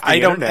and left the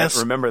internet.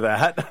 Remember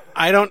that?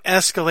 I don't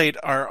escalate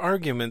our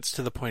arguments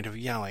to the point of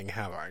yelling,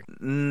 have I?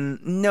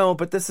 No,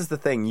 but this is the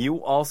thing.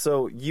 You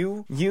also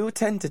you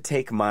tend to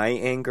take my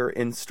anger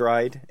in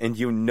stride, and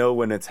you know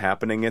when it's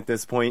happening at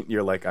this point.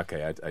 You're like,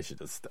 okay, I should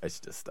just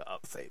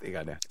stop. Say they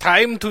gotta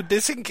time to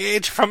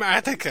disengage from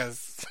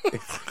Atticus.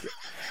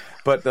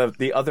 But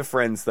the other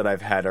friends that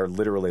I've had are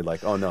literally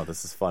like, oh no,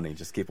 this is funny.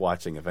 Just keep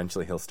watching.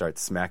 Eventually he'll start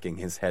smacking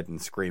his head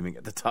and screaming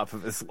at the top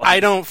of his lungs.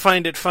 I don't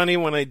find it funny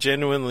when I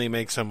genuinely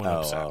make someone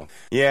upset. Oh.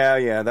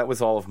 Yeah. That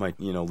was all of my,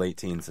 late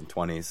teens and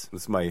 20s. It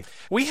was my...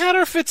 We had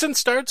our fits and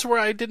starts where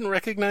I didn't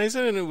recognize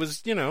it, and it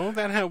was,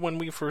 that had when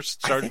we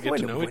first started to get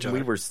to know each other.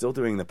 When we were still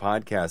doing the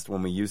podcast,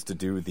 when we used to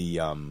do the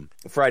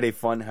Friday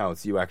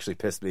Funhouse, you actually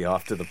pissed me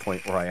off to the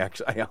point where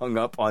I hung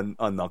up on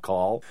the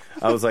call.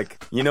 I was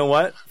like, you know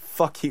what?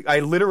 Fuck you.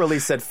 I literally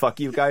said fuck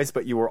you guys,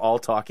 but you were all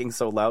talking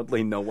so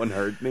loudly no one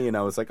heard me, and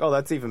I was like, oh,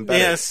 that's even better.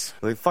 Yes.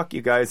 Like, fuck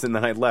you guys, and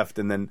then I left,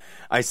 and then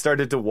I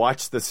started to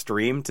watch the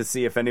stream to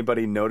see if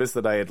anybody noticed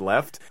that I had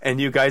left, and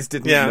you guys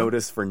didn't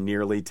notice for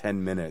nearly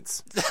 10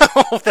 minutes.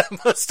 Oh,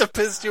 that must have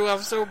pissed you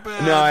off so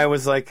bad. No, I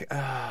was like,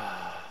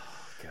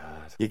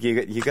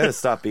 You got to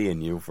stop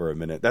being you for a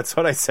minute. That's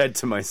what I said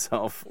to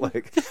myself.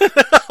 Like,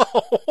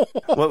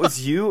 what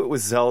was you? It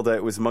was Zelda.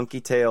 It was Monkey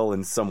Tail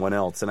and someone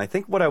else. And I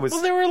think what I was...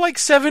 Well, there were like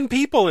 7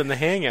 people in the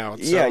hangout.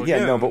 So,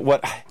 no, but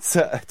what...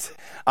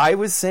 I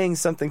was saying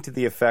something to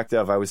the effect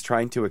of, I was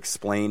trying to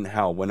explain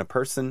how when a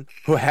person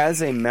who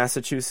has a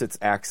Massachusetts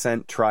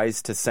accent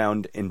tries to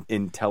sound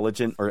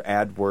intelligent or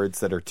add words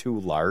that are too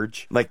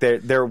large, like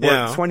their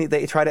word 20,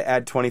 they try to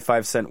add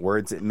 25-cent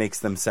words, it makes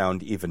them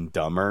sound even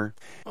dumber.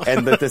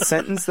 And the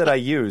sentence that I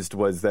used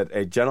was that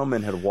a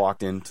gentleman had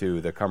walked into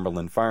the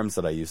Cumberland Farms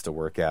that I used to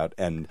work at,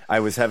 and I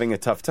was having a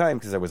tough time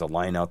because there was a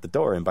line out the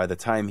door, and by the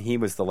time he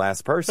was the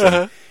last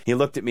person, he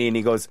looked at me and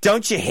he goes,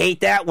 "Don't you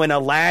hate that when a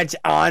large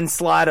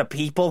onslaught of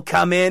people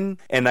come in?"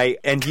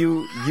 And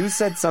you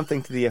said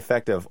something to the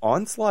effect of,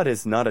 onslaught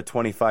is not a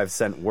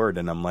 25-cent word.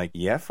 And I'm like,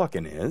 yeah,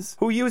 fucking is.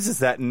 Who uses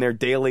that in their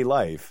daily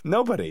life?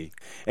 Nobody.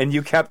 And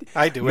you kept...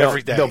 I do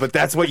every day. No, but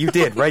that's what you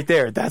did right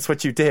there. That's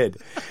what you did.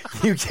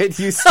 You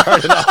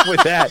started off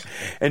with that.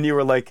 And you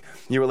were like,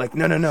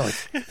 no.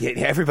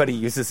 Everybody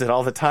uses it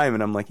all the time.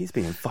 And I'm like, he's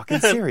being fucking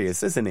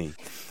serious, isn't he?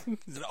 An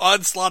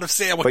onslaught of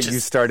sandwiches. But you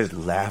started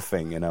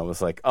laughing, and I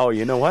was like, oh,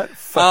 you know what?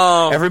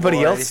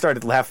 Everybody else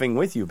started laughing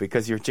with you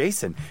because you're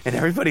Jason, and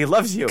everybody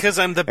loves you. Because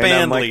I'm the and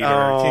band I'm like, leader.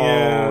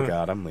 Oh,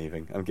 God, I'm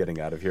leaving. I'm getting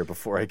out of here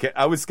before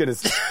I was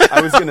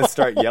gonna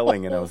start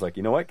yelling, and I was like,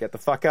 you know what? Get the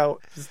fuck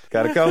out. Just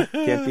gotta go.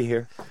 Can't be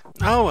here.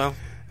 Oh, well.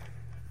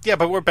 Yeah,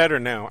 but we're better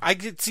now.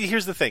 See,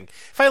 here's the thing.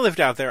 If I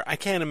lived out there, I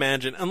can't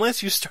imagine,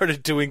 unless you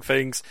started doing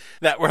things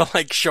that were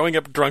like showing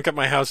up drunk at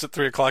my house at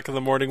 3 o'clock in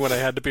the morning when I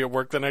had to be at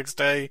work the next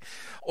day,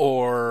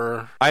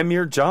 or... I'm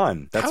your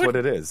John. That's what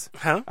it is.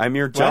 Huh? I'm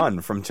your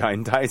John from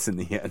Giant Dice in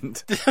the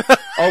end.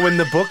 Oh, in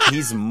the book,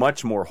 he's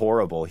much more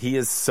horrible. He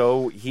has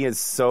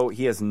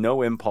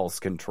no impulse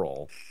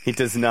control. He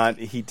does not,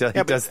 he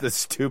does the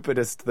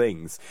stupidest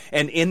things.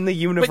 And in the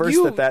universe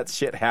that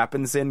shit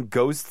happens in,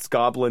 ghosts,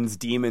 goblins,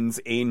 demons,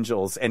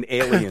 angels, and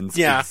aliens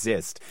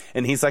exist.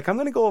 And he's like, I'm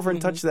going to go over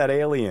and touch that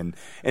alien.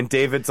 And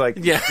David's like,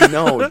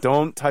 no,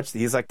 don't touch.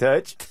 He's like,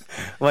 touch?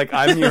 Like,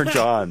 I'm your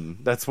John.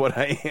 That's what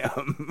I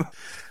am.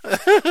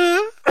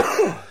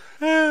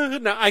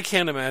 No, I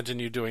can't imagine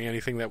you doing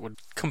anything that would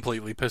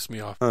completely piss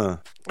me off. And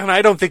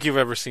I don't think you've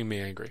ever seen me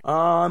angry.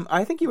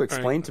 I think you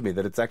explained to me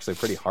that it's actually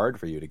pretty hard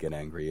for you to get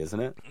angry, isn't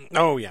it?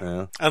 Oh,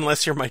 yeah.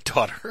 Unless you're my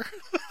daughter.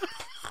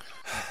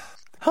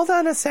 Hold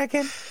on a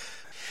second.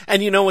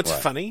 And you know what's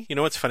funny? You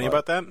know what's funny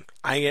about that?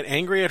 I get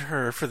angry at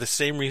her for the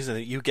same reason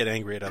that you get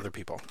angry at other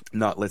people.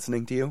 Not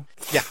listening to you?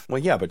 Yeah.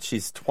 Well, yeah, but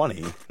she's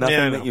 20.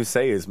 Nothing that you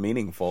say is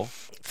meaningful.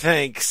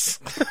 Thanks.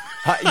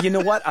 You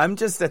know what? I'm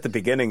just at the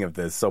beginning of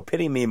this, so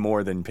pity me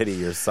more than pity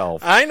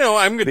yourself. I know.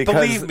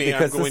 Believe me, I'm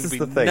because going this to is be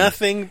the thing.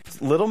 nothing.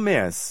 Little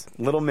Miss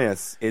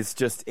is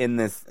just in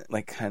this,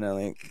 like, kind of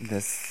like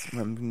this,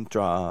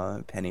 draw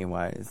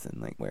Pennywise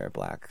and, like, wear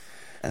black.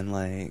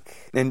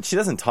 And she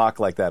doesn't talk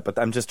like that, but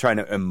I'm just trying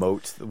to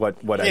emote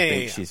what I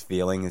think she's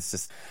feeling. It's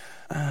just,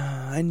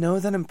 I know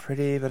that I'm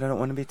pretty, but I don't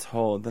want to be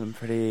told that I'm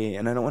pretty,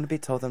 and I don't want to be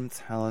told that I'm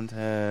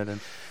talented, and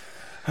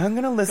I'm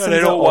going to listen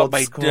to old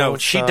school No,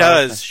 she stuff.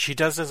 does. She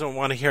doesn't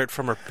want to hear it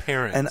from her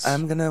parents. And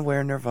I'm going to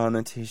wear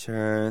Nirvana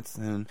t-shirts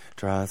and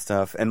draw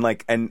stuff. And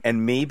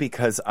and me,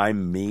 because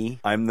I'm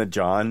me, I'm the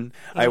John.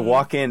 I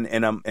walk in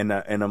and I'm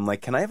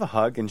like, can I have a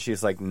hug? And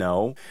she's like,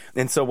 no.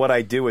 And so what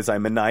I do is I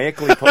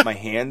maniacally put my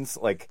hands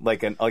like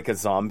a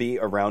zombie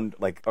around,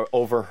 like,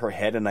 over her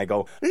head, and I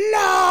go,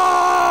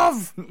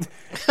 love!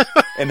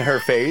 in her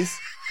face.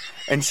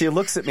 And she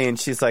looks at me and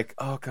she's like,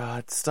 oh,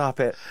 God, stop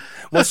it.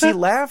 Well, she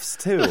laughs,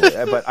 too.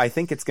 But I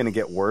think it's going to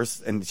get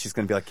worse. And she's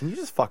going to be like, can you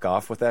just fuck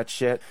off with that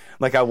shit?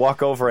 Like, I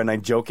walk over and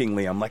I'm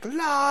like,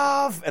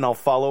 love! And I'll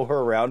follow her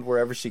around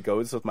wherever she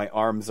goes with my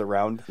arms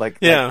around,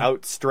 like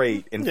out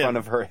straight in front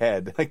of her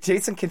head. Like,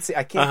 Jason can see.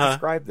 I can't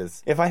describe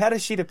this. If I had a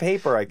sheet of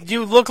paper,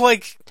 You look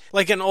like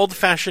an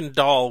old-fashioned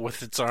doll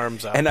with its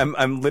arms up. And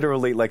I'm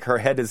literally, like, her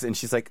head is, and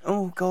she's like,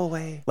 oh, go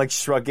away. Like,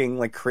 shrugging,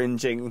 like,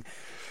 cringing.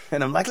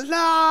 And I'm like,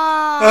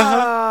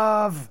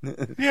 love.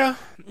 Yeah,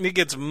 it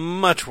gets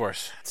much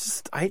worse. It's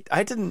just, I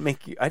didn't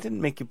make you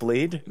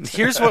bleed.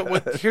 Here's what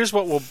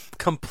will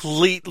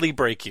completely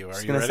break you. Are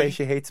you ready? Say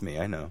she hates me.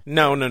 I know.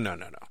 No.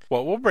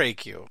 What will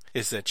break you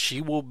is that she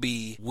will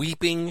be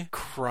weeping,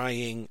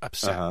 crying,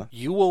 upset.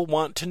 You will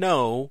want to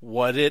know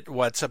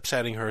what's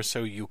upsetting her,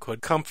 so you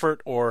could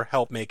comfort or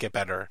help make it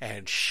better,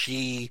 and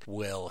she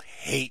will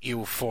hate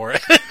you for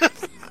it.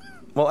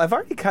 Well, I've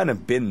already kind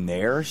of been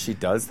there. She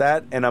does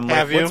that, and I'm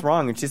like, what's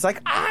wrong? And she's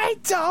like, I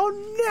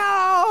don't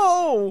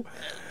know.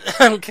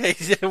 Okay,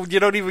 you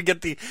don't even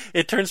get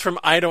it turns from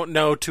I don't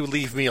know to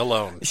leave me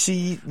alone.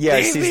 She's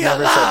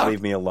never said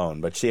leave me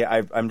alone, but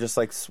I'm just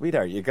like,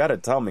 sweetheart, you gotta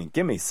tell me,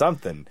 give me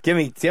something. Give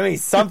me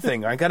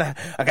something. I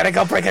gotta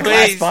go break a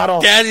glass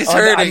bottle. Daddy's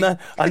hurting.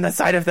 On the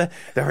side of the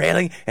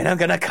railing, and I'm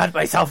gonna cut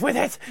myself with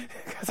it.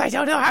 Because I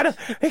don't know how to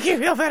make you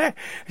feel better.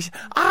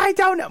 I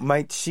don't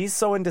know. She's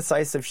so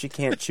indecisive she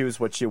can't choose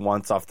what she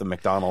wants off the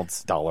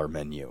McDonald's dollar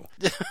menu.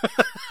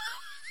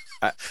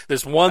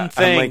 There's one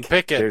thing. Like,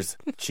 pick it. There's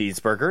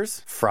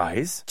cheeseburgers,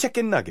 fries,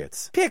 chicken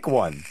nuggets. Pick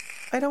one.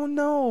 I don't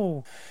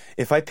know.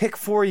 If I pick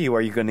for you,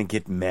 are you going to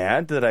get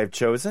mad that I've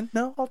chosen?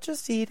 No, I'll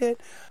just eat it.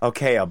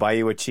 Okay, I'll buy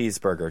you a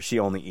cheeseburger. She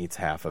only eats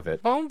half of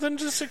it. Well, then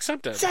just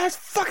accept it. Just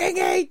fucking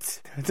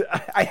eat.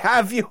 I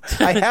have you.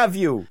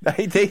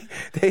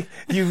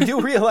 You do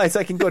realize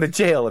I can go to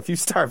jail if you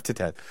starve to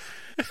death.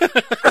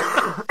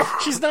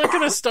 She's not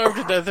going to starve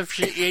to death if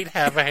she ate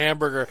half a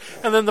hamburger.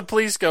 And then the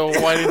police go,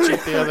 why didn't you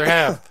eat the other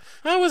half?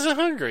 I wasn't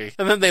hungry.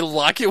 And then they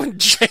lock you in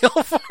jail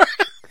for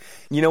it.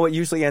 You know what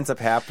usually ends up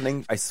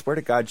happening? I swear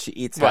to God, she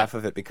eats half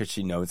of it because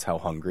she knows how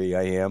hungry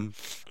I am.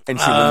 And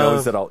she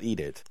knows that I'll eat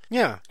it.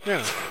 Yeah.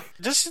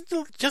 Just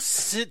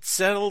sit,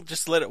 settle,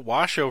 just let it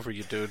wash over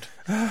you, dude.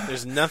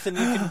 There's nothing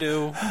you can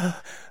do.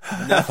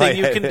 Nothing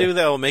you can do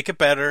that will make it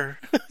better.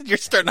 You're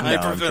starting to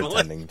hyperventilate. I'm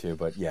pretending to,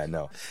 but yeah,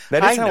 no.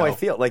 That is how I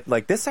feel.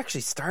 Like this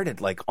actually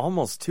started like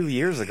almost 2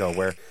 years ago,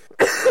 where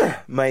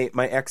my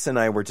ex and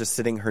I were just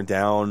sitting her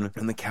down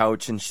on the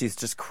couch, and she's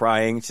just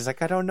crying. She's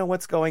like, I don't know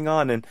what's going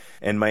on,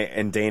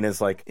 and Dana's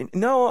like,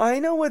 no, I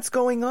know what's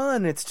going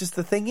on. It's just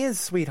the thing is,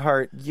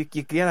 sweetheart, you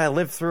gotta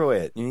live through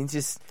it. You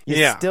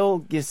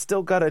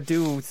still gotta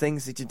do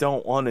things that you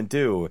don't want to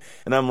do.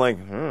 And I'm like,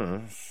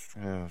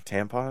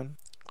 tampon.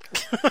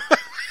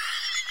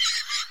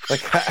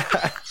 Like,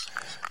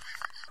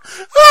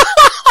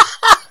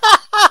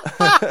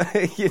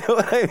 you know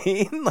what I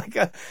mean? Like,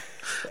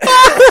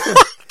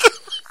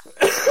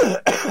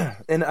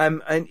 and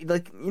I'm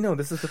like,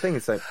 this is the thing.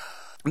 It's like,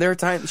 there are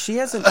times she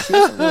hasn't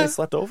really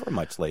slept over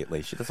much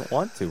lately. She doesn't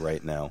want to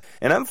right now,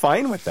 and I'm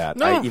fine with that.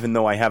 No. Even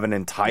though I have an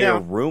entire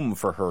room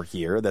for her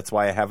here, that's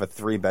why I have a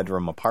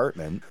 3-bedroom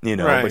apartment.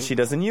 Right. But she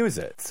doesn't use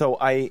it. So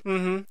she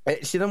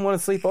doesn't want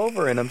to sleep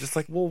over, and I'm just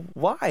like, well,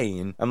 why?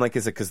 And I'm like,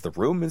 is it because the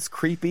room is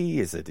creepy?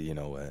 Is it is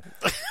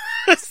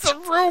the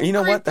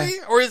room creepy,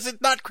 or is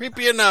it not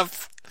creepy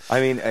enough? I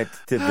mean,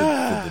 did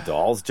the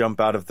dolls jump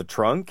out of the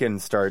trunk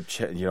and start,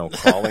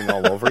 crawling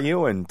all over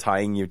you and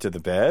tying you to the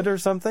bed or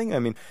something? I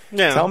mean,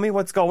 tell me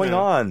what's going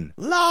on.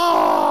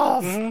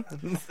 Love!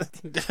 Mm-hmm.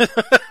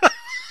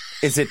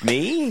 Is it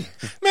me?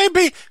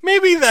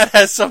 Maybe that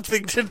has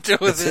something to do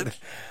with it.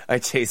 I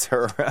chase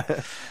her.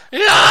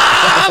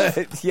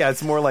 Love! Yeah,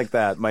 it's more like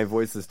that. My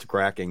voice is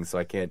cracking, so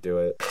I can't do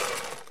it.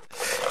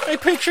 I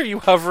picture you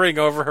hovering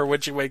over her when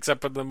she wakes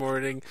up in the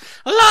morning.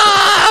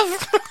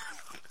 Love!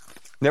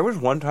 There was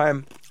one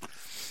time,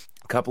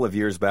 a couple of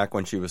years back,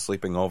 when she was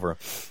sleeping over,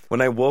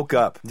 when I woke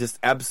up just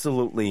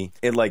absolutely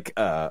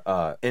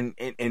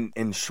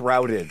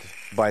enshrouded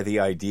by the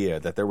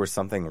idea that there was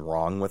something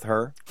wrong with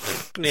her.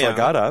 Yeah. So I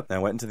got up and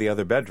I went into the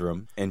other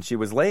bedroom, and she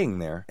was laying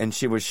there and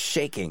she was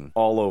shaking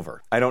all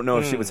over. I don't know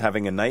if she was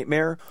having a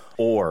nightmare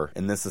or,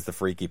 and this is the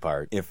freaky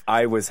part, if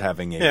I was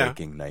having a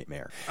waking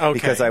nightmare. Okay.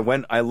 Because I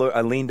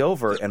leaned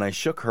over and I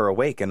shook her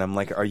awake, and I'm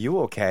like, "Are you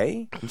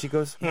okay?" And she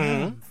goes,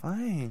 I'm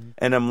fine.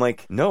 And I'm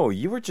like, "No,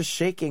 you were just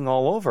shaking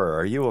all over.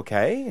 Are you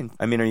okay? And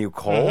I mean, are you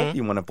cold?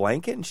 You want a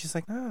blanket?" And she's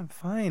like, "No, I'm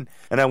fine."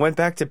 And I went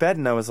back to bed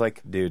and I was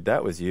like, "Dude,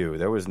 that was you.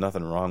 There was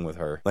nothing wrong with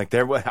her. Like,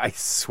 I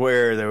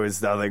swear there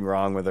was nothing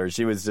wrong with her.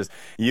 She was just,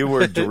 you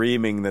were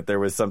dreaming that there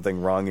was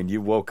something wrong, and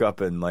you woke up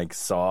and like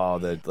saw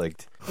that,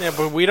 like." Yeah,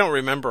 but we don't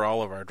remember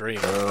all of our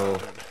dreams. Oh,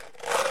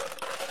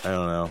 I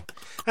don't know.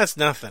 That's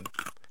nothing.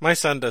 My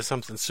son does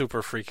something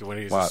super freaky when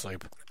he's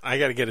asleep. I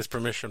got to get his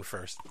permission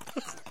first.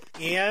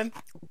 Ian?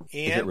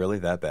 Is it really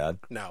that bad?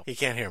 No, he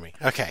can't hear me.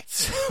 Okay,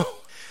 so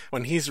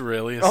when he's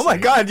really asleep... Oh my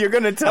God, you're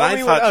going to tell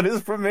me without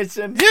his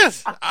permission?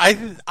 Yes!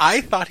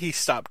 I thought he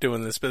stopped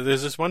doing this, but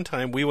there's this one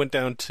time we went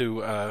down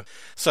to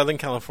Southern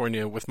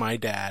California with my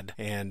dad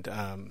and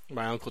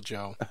my Uncle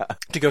Joe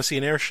to go see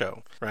an air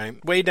show,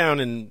 right? Way down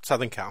in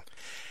Southern Cal.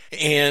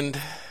 And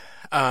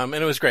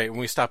it was great. When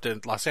we stopped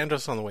at Los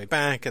Angeles on the way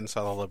back and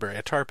saw the La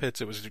Brea Tar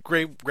Pits, it was a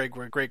great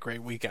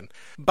weekend.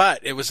 But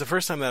it was the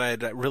first time that I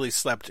had really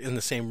slept in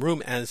the same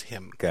room as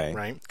him. Okay.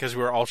 Right? Because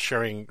we were all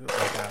sharing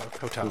like a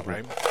hotel,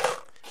 right?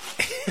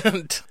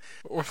 And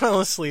we fell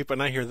asleep,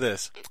 and I hear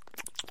this.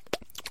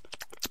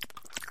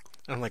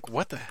 I'm like,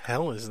 what the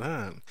hell is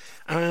that?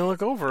 And I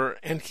look over,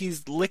 and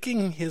he's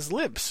licking his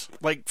lips,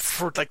 like,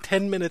 for like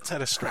 10 minutes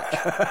at a stretch.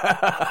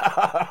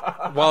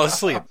 While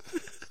asleep.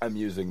 I'm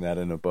using that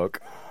in a book.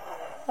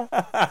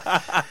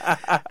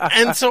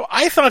 And so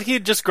I thought he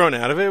had just grown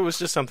out of it. It was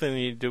just something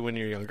you do when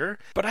you're younger.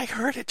 But I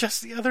heard it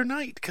just the other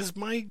night, because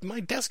my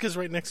desk is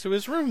right next to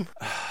his room.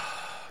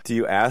 Do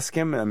you ask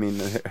him? I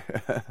mean...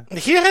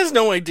 He has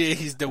no idea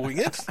he's doing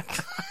it.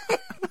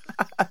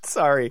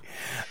 Sorry.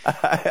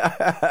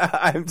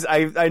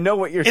 I know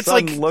what your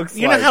son looks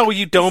like. You know how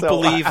you don't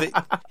believe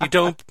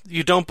that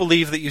you don't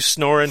believe that you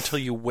snore until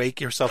you wake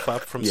yourself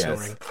up from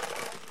snoring.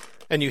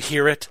 And you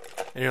hear it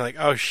and you're like,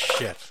 "Oh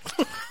shit."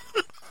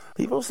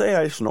 People say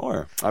I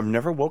snore. I've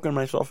never woken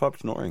myself up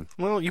snoring.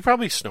 Well, you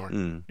probably snore.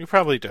 You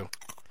probably do.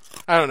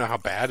 I don't know how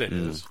bad it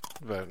is,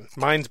 but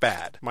mine's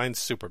bad. Mine's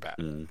super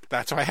bad.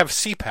 That's why I have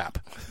CPAP.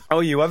 Oh,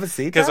 you have a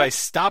CPAP? Because I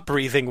stop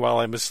breathing while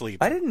I'm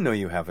asleep. I didn't know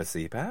you have a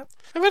CPAP.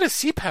 I've had a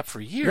CPAP for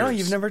years. No,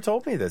 you've never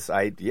told me this.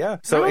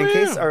 So in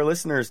case our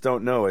listeners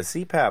don't know, a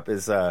CPAP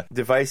is a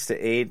device to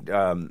aid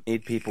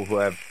people who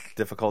have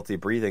difficulty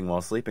breathing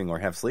while sleeping or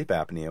have sleep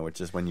apnea,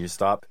 which is when you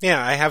stop.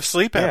 Yeah, I have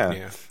sleep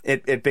apnea.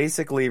 It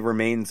basically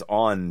remains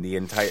on the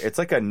entire... It's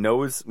like a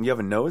nose... You have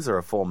a nose or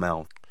a full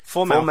mouth?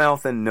 Full mouth. Full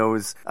mouth and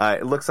nose.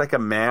 It looks like a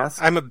mask.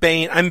 I'm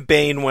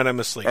Bane when I'm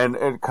asleep. And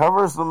it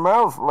covers the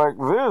mouth like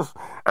this.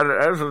 And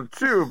it has a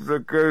tube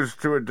that goes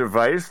to a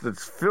device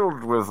that's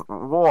filled with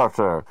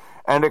water.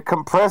 And it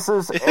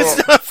compresses.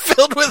 It's not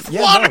filled with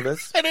water,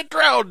 and it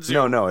drowns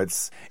you. No,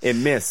 it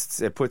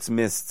mists. It puts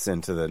mists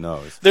into the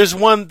nose. There's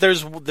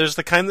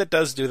the kind that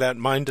does do that.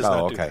 Mine does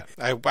not do that.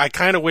 I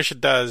kind of wish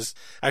it does.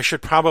 I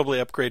should probably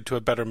upgrade to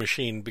a better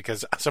machine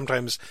because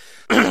sometimes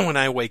when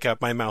I wake up,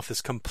 my mouth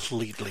is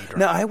completely dry.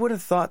 Now, I would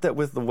have thought that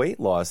with the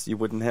weight loss, you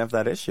wouldn't have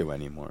that issue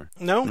anymore.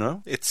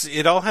 No?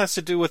 It all has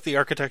to do with the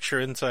architecture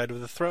inside of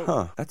the throat.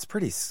 Huh. That's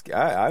pretty...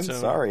 I'm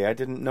sorry. I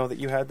didn't know that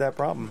you had that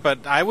problem.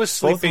 But I was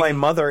sleeping... Both my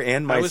mother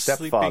and my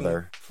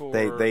stepfather,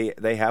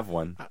 they have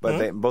one.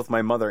 But both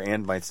my mother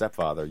and my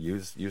stepfather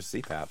use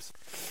CPAPs.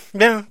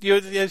 Yeah,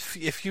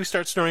 if you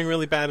start snoring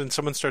really bad and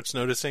someone starts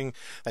noticing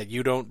that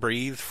you don't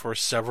breathe for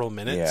several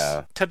minutes,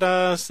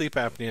 ta-da, sleep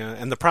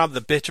apnea. And the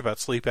bitch about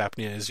sleep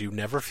apnea is you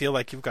never feel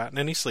like you've gotten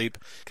any sleep,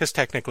 because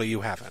technically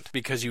you haven't.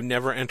 Because you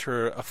never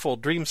enter a full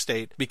dream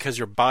state, because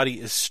your body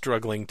is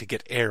struggling to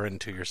get air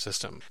into your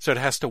system. So it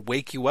has to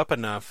wake you up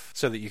enough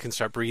so that you can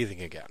start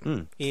breathing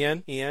again.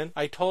 Ian,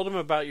 I told him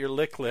about your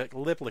lip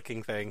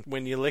licking thing.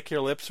 When you lick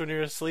your lips when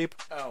you're asleep.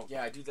 Oh,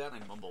 yeah, I do that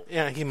and I mumble.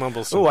 Yeah, he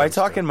mumbles. Oh, I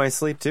talk in my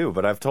sleep too,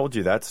 but I've told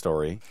you that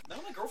story. None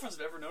of my girlfriends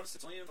have ever noticed it.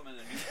 It's only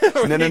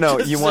implemented. No.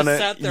 You want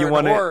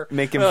to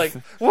make him... Like,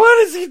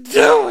 what is he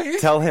doing?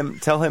 Tell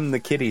him the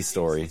kitty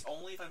story. It's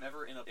only if I'm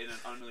ever in an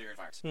unfamiliar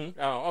environment.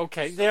 Oh,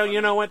 okay.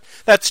 You know what?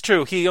 That's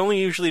true. He only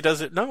usually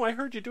does it. No, I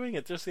heard you doing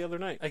it just the other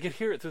night. I could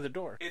hear it through the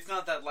door. It's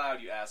not that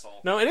loud, you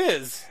asshole. No, it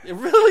is. It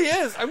really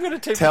is. I'm going to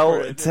take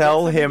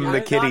Tell him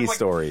the kitty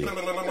story.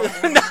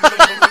 In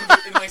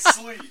my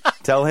sleep.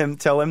 Tell him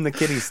the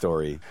kitty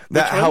story.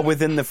 How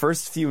within the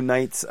first few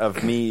nights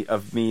of me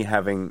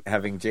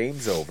having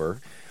James over.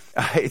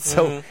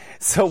 So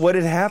what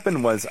had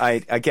happened was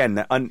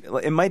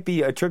it might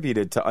be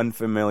attributed to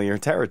unfamiliar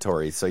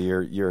territory. So he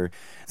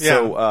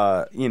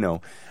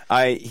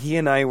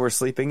and I were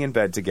sleeping in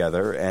bed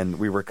together, and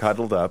we were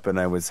cuddled up, and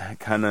I was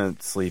kind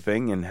of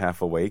sleeping and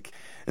half awake.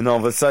 And all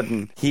of a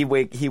sudden, he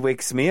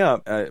wakes me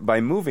up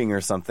by moving or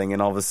something, and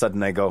all of a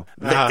sudden I go,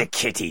 "Let the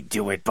kitty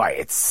do it by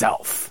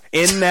itself."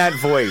 In that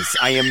voice,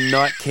 I am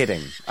not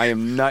kidding.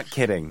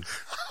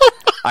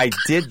 I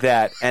did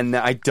that, and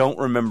I don't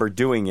remember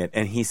doing it.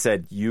 And he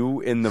said, "You,"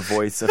 in the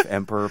voice of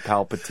Emperor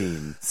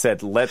Palpatine,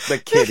 said, "Let the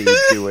kitty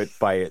do it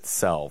by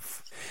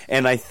itself."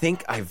 And I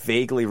think I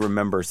vaguely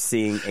remember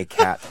seeing a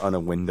cat on a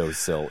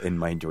windowsill in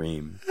my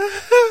dream.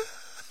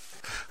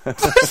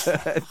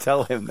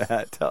 Tell him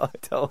that. Tell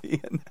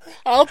Ian.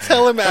 I'll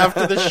tell him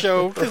after the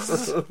show.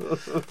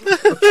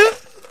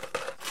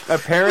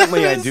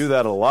 Apparently, I do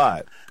that a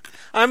lot.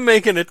 I'm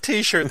making a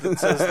T-shirt that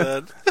says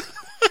that.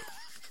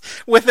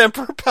 With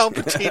Emperor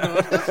Palpatine on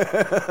it.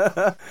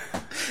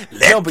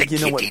 Let the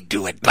kitty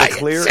do it by itself. The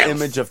clear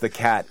image of the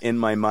cat in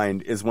my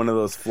mind is one of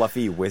those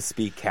fluffy,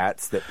 wispy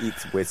cats that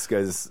eats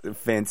Whiskas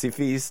Fancy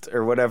Feast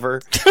or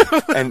whatever.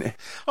 And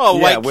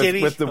white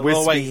kitty with the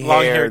wispy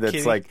hair that's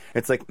kitty. Like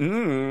it's like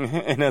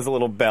and has a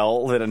little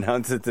bell that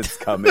announces it's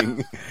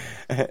coming.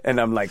 And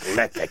I'm like,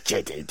 let the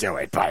kitty do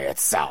it by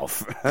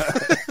itself.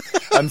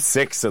 I'm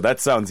 6, so that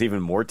sounds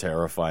even more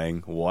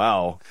terrifying.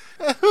 Wow.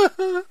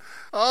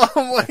 Oh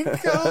my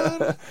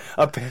God.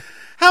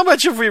 How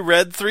much have we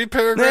read? 3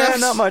 paragraphs?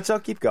 Nah, not much. I'll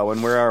keep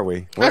going. Where are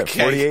we? We're at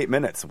 48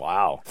 minutes.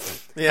 Wow.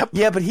 Yep.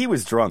 Yeah, but he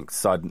was drunk.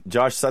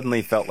 Josh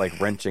suddenly felt like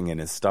wrenching in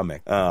his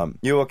stomach.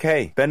 You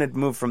okay? Ben had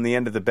moved from the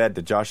end of the bed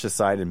to Josh's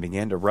side and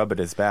began to rub at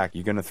his back.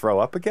 You gonna throw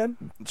up again?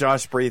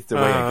 Josh breathed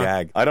away a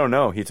gag. I don't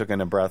know. He took in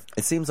a breath.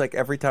 It seems like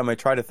every time I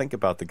try to think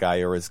about the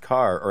guy or his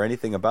car or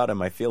anything about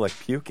him, I feel like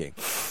puking.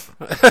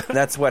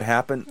 That's what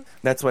happened?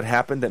 That's what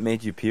happened that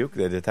made you puke?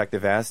 The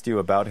detective asked you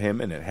about him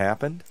and it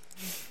happened?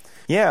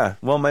 Yeah,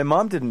 well, my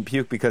mom didn't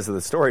puke because of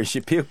the story.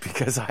 She puked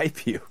because I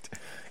puked.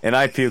 And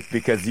I puked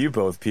because you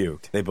both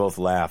puked. They both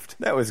laughed.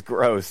 That was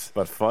gross,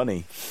 but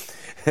funny.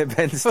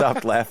 Ben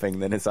stopped laughing,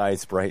 then his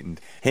eyes brightened.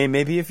 Hey,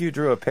 maybe if you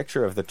drew a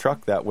picture of the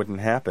truck, that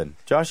wouldn't happen.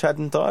 Josh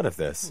hadn't thought of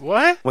this.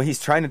 What? Well,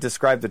 he's trying to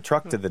describe the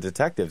truck to the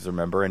detectives,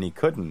 remember, and he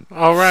couldn't.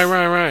 Oh,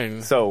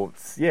 right. So,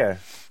 yeah.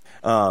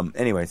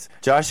 Anyways,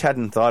 Josh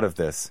hadn't thought of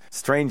this.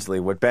 Strangely,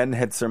 what Ben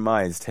had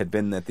surmised had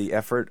been that the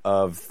effort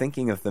of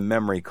thinking of the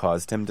memory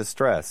caused him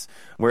distress,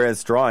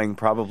 whereas drawing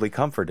probably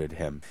comforted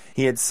him.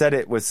 He had said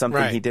it was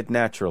something he did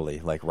naturally,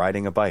 like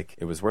riding a bike.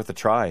 It was worth a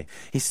try.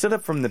 He stood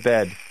up from the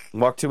bed,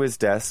 walked to his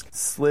desk,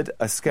 slid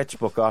a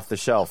sketchbook off the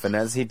shelf, and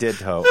as he did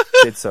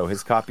so,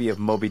 his copy of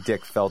Moby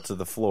Dick fell to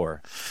the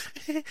floor.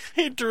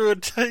 He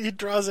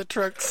draws a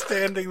truck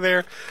standing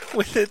there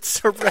with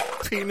its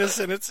erect penis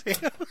in its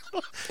hand,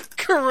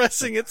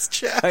 caressing its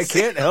chest. I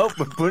can't help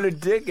but put a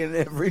dick in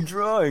every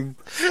drawing.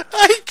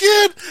 I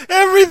can't.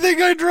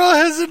 Everything I draw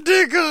has a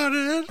dick on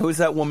it. Who's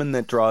that woman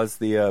that draws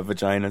the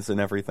vaginas and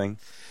everything?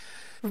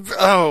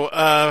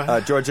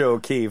 Georgia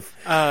O'Keeffe.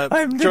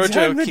 I'm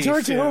the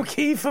Georgia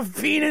O'Keeffe of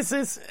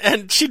penises.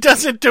 And she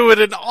doesn't do it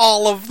in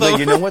all of them. But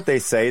you know what they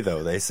say,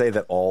 though? They say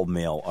that all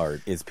male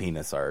art is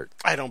penis art.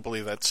 I don't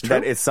believe that's true.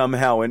 That is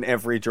somehow in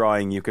every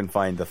drawing you can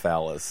find the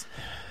phallus.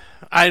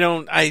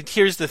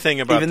 Here's the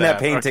thing about even that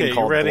painting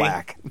called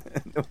Black.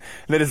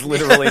 That is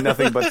literally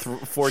nothing but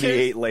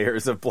 48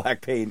 layers of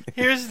black paint.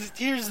 Here's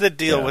the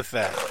deal with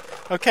that.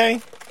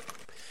 Okay?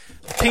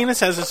 The penis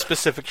has a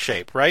specific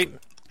shape, right?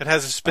 It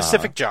has a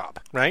specific job,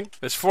 right?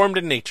 It's formed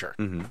in nature,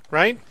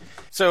 right?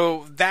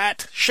 So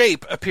that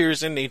shape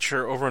appears in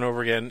nature over and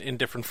over again in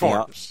different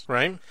forms,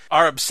 right?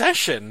 Our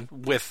obsession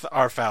with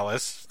our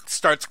phallus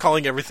starts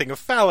calling everything a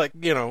phallic,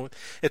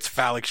 it's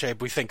phallic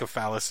shape. We think of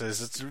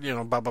phalluses, it's,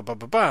 blah, blah, blah,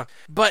 blah, blah.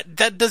 But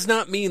that does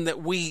not mean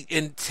that we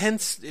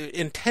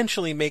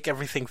intentionally make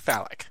everything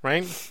phallic,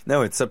 right?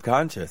 No, it's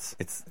subconscious.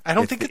 I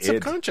don't think it's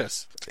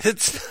subconscious.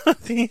 It's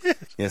not the id.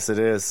 Yes, it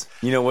is.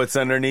 You know what's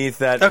underneath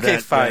that? Okay,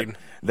 fine.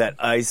 That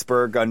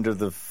iceberg under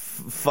the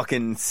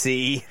fucking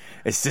sea.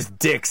 It's just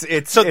dicks.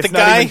 It's the not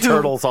guy even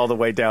turtles all the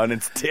way down.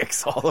 It's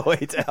dicks all the way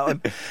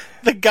down.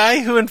 The guy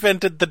who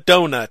invented the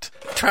donut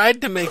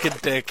tried to make a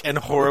dick and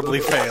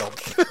horribly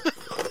failed.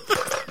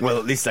 Well,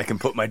 at least I can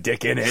put my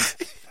dick in it.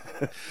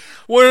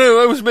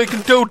 Well, I was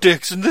making dough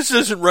dicks, and this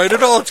isn't right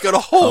at all. It's got a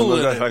hole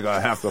in it. I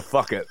have to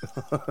fuck it.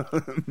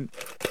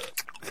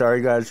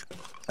 Sorry, guys.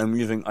 I'm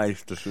using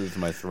ice to soothe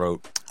my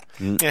throat.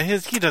 Yeah,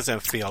 he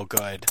doesn't feel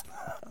good.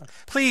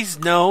 Please,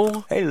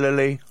 no. Hey,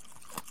 Lily.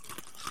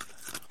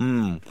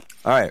 All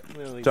right.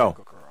 Lily, so,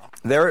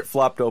 there it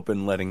flopped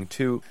open, letting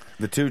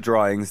the two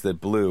drawings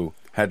that Blue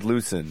had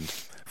loosened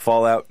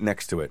fall out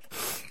next to it.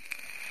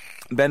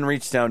 Ben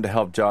reached down to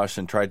help Josh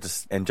and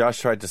Josh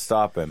tried to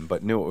stop him,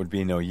 but knew it would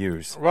be no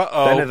use.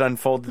 Uh-oh. Ben had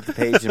unfolded the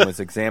page and was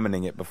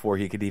examining it before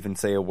he could even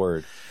say a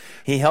word.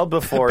 He held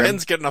before him...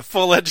 Ben's getting a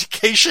full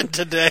education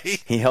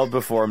today. He held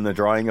before him the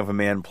drawing of a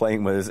man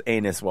playing with his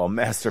anus while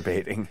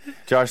masturbating.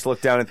 Josh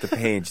looked down at the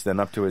page, then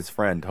up to his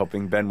friend,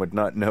 hoping Ben would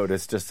not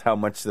notice just how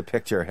much the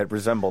picture had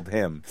resembled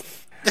him.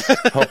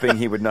 Hoping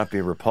he would not be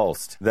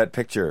repulsed. That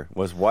picture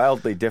was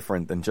wildly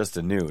different than just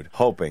a nude.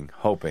 Hoping.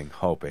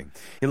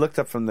 He looked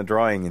up from the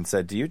drawing and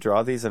said, "Do you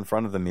draw these in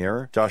front of the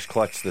mirror?" Josh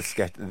clutched the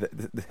sketch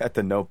at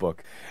the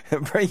notebook.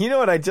 You know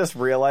what? I just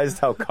realized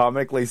how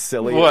comically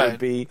silly it would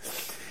be.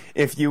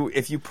 If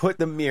you put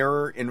the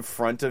mirror in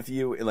front of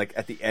you, like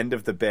at the end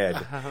of the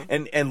bed,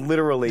 and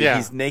literally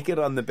he's naked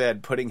on the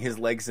bed, putting his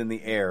legs in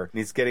the air, and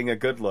he's getting a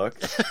good look,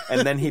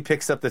 and then he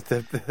picks up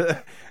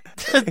the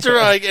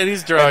drawing, and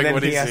he's drawing and then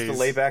what he has sees. to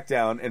lay back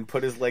down and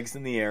put his legs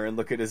in the air and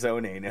look at his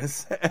own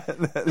anus.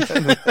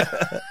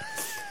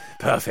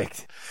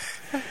 Perfect.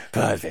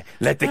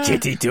 Let the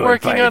kitty do it by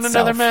itself. Working on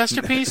another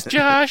masterpiece,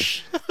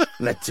 Josh.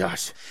 Let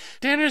Josh.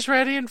 Dinner's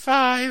ready in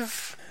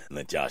 5.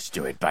 Let Josh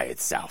do it by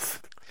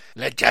itself.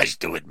 Let Josh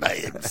do it by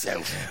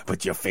himself.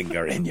 Put your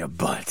finger in your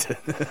butt.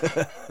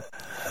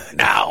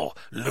 Now,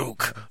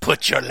 Luke,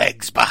 put your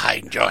legs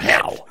behind your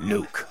head. Now,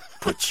 Luke,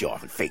 put your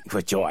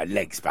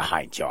legs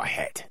behind your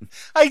head.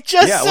 I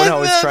just said when I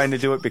was that. trying to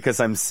do it because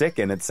I'm sick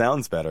and it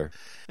sounds better.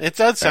 It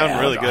does sound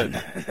really good.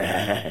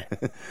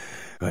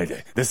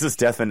 This is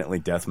definitely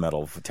death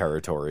metal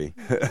territory.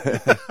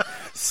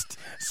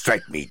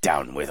 Strike me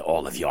down with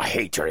all of your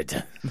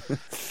hatred.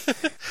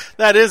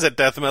 That is a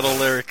death metal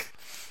lyric.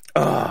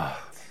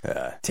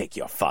 Take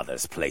your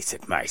father's place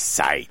at my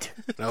side.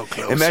 No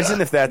closer. Imagine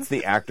if that's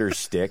the actor's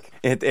shtick.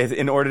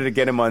 In order to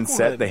get him on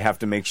set, they have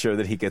to make sure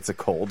that he gets a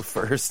cold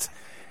first.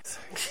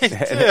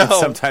 and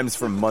sometimes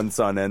for months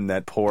on end,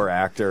 that poor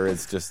actor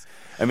is just...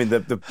 I mean,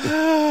 Ian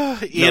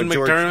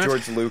McDermott?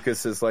 George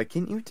Lucas is like,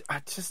 can you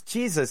just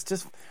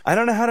I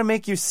don't know how to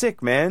make you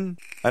sick, man.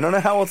 I don't know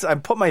how else. I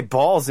put my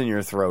balls in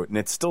your throat, and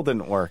it still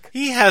didn't work.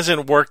 He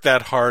hasn't worked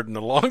that hard in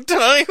a long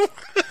time.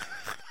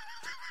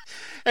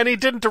 And he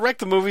didn't direct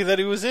the movie that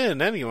he was in,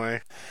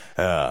 anyway.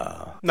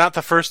 Not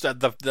the first...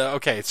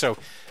 okay, so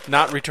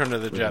not Return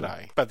of the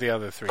Jedi, but the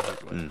other 3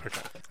 he did.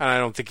 And I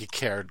don't think he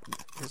cared.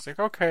 He's like,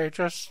 okay,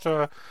 just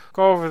go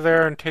over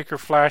there and take your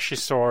flashy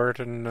sword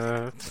and,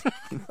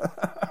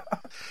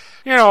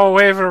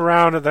 wave it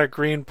around at that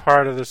green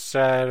part of the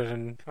set,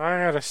 and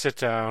I gotta sit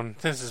down.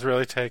 This is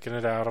really taking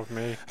it out of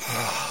me.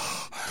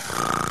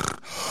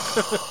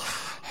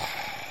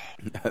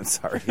 I'm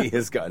sorry, he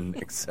has gotten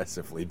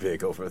excessively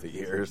big over the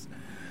years.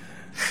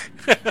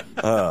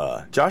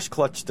 Josh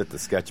clutched at the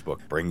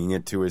sketchbook, bringing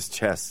it to his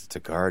chest to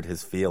guard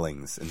his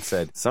feelings, and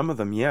said, "Some of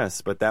them,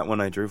 yes, but that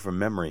one I drew from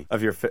memory.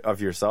 Of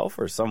yourself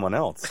or someone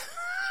else?"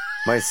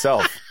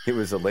 Myself. He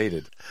was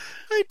elated.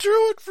 I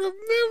drew it from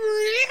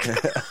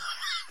memory.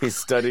 He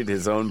studied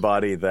his own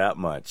body that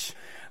much.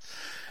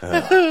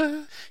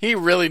 He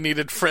really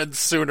needed friends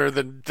sooner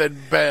than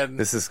Ben.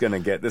 This is gonna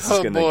get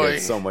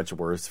get so much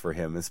worse for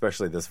him,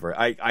 especially this version.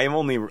 I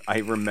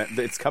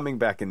remember it's coming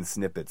back in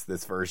snippets.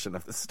 This version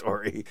of the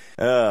story.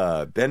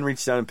 Ben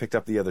reached down and picked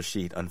up the other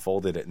sheet,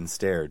 unfolded it, and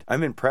stared.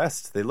 I'm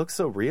impressed. They look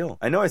so real.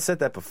 I know I said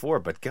that before,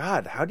 but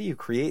God, how do you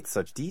create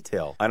such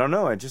detail? I don't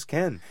know. I just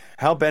can.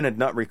 How Ben had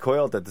not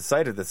recoiled at the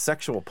sight of the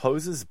sexual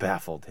poses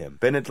baffled him.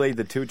 Ben had laid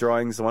the two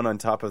drawings one on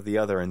top of the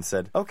other and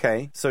said,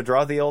 "Okay, so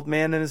draw the old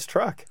man in his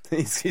truck."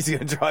 He's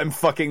gonna draw him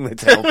fucking the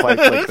tailpipe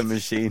like the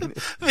machine.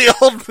 The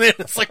old man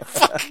is like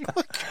fucking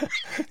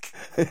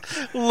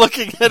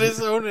looking at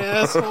his own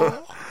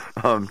asshole.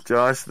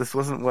 Josh, this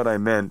wasn't what I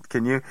meant.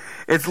 Can you?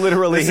 It's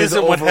literally this his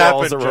isn't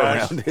overalls what happened, are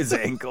Josh. around his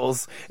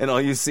ankles, and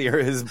all you see are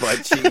his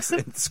butt cheeks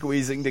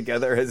squeezing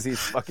together as he's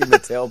fucking the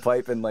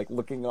tailpipe and like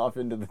looking off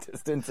into the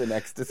distance in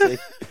ecstasy.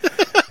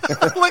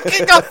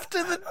 Looking up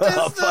to the distance.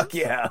 Oh, fuck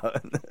yeah.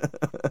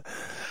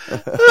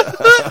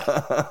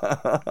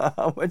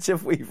 How much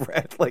have we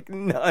read? Like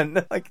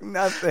none. Like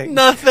nothing.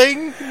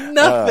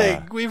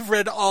 Nothing. We've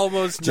read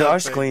almost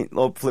Josh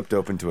nothing. flipped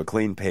open to a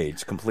clean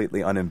page,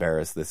 completely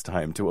unembarrassed this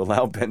time, to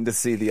allow Ben to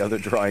see the other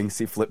drawings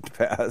he flipped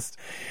past.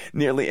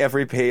 Nearly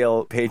every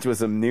page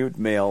was a nude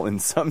male in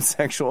some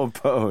sexual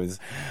pose.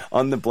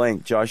 On the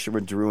blank,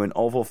 Joshua drew an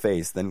oval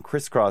face, then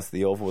crisscrossed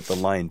the oval with the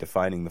line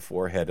defining the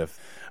forehead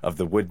of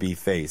the would-be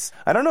face.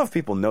 I don't know if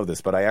people know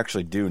this, but I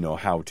actually do know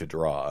how to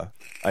draw.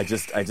 I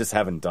just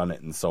haven't done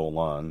it in so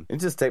long. It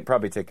just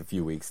probably take a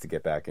few weeks to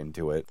get back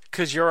into it.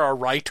 Because you're a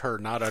writer,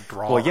 not a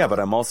drawer. Well, yeah, but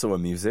I'm also a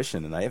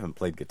musician, and I haven't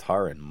played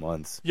guitar in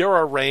months. You're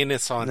a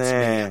Renaissance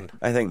man.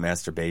 I think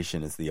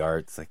masturbation is the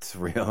art. It's like, it's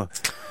real.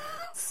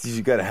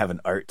 You got to have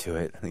an art to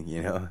it,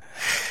 you know.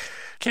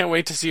 Can't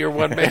wait to see your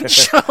one-man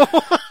show.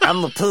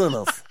 I'm the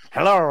penis.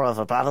 Hello,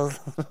 everybody.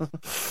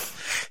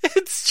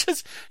 It's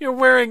just you're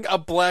wearing a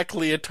black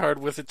leotard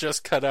with it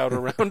just cut out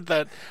around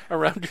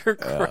your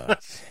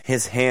crotch.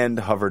 His hand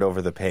hovered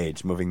over the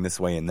page, moving this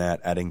way and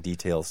that, adding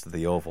details to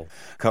the oval,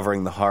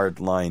 covering the hard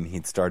line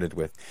he'd started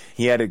with.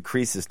 He added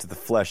creases to the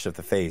flesh of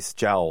the face,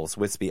 jowls,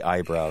 wispy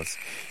eyebrows.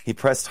 He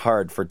pressed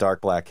hard for dark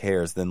black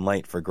hairs, then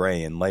light for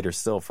gray, and lighter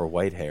still for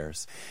white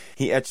hairs.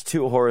 He etched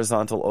two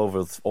horizontal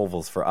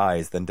ovals for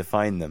eyes, then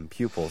defined them,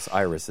 pupils,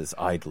 irises,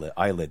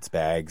 eyelids,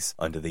 bags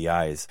under the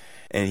eyes.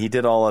 And he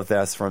did all of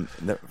this from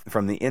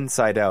the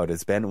inside out.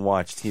 As Ben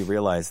watched, he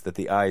realized that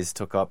the eyes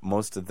took up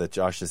most of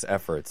Josh's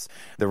efforts.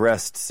 The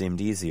rest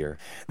seemed easier.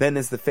 Then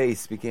as the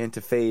face began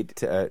to fade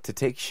to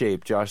take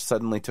shape, Josh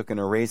suddenly took an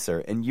eraser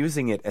and,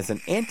 using it as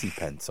an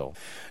anti-pencil,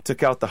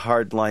 took out the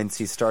hard lines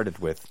he started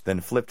with,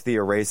 then flipped the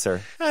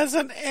eraser. As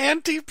an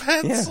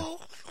anti-pencil?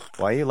 Yeah.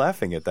 Why are you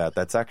laughing at that?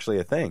 That's actually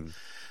a thing.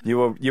 You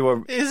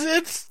were. Is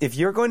it? If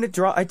you're going to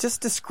draw, I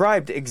just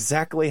described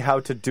exactly how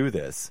to do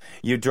this.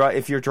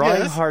 If you're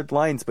drawing hard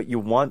lines, but you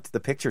want the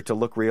picture to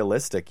look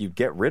realistic, you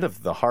get rid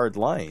of the hard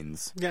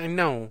lines. Yeah, I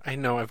know.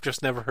 I've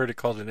just never heard it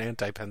called an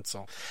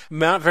anti-pencil.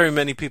 Not very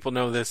many people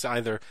know this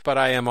either, but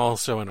I am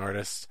also an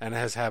artist and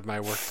has had my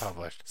work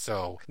published.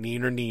 So,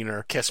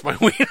 neener, kiss my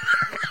wiener.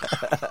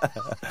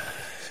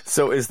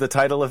 So is the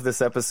title of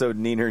this episode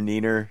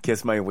Neener,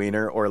 Kiss My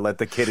Wiener, or Let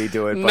the Kitty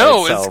Do It by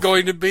No, Itself? It's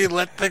going to be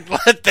Let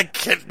the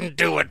Kitten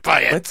Do It by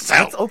Itself.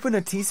 Let's open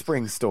a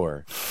Teespring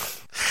store.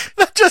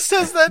 That just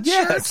says that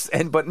yes,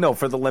 but no,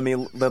 for the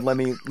Lemme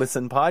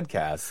Listen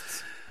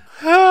podcasts.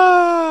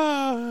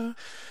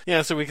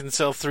 Yeah, so we can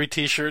sell 3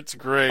 T-shirts.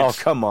 Great. Oh,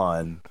 come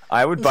on!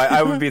 I would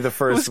be the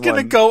first Who's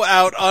gonna go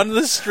out on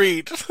the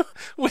street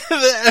with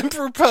an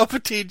Emperor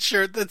Palpatine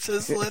shirt that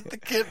says "Let the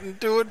kitten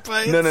do it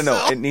by itself"?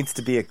 No. It needs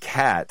to be a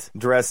cat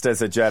dressed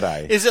as a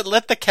Jedi. Is it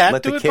 "Let the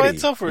cat do it by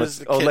itself" or is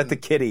it the kitten? Let the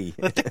kitty.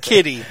 Let the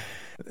kitty.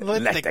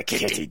 Let the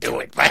kitty do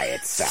it by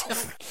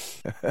itself.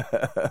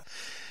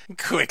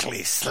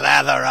 Quickly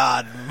slather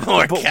on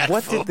more cat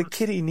what food. did the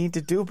kitty need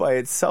to do by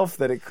itself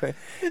that it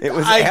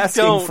was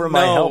asking for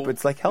my help?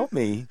 It's like, help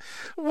me.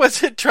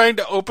 Was it trying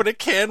to open a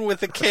can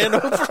with a can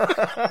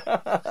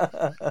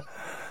opener?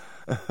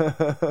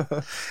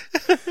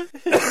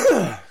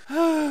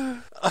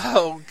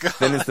 Oh, God.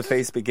 Then as the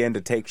face began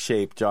to take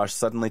shape, Josh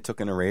suddenly took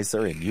an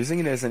eraser and, using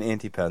it as an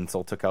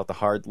anti-pencil, took out the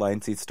hard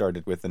lines he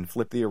started with and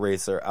flipped the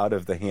eraser out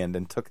of the hand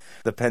and took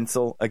the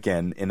pencil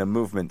again in a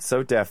movement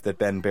so deft that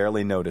Ben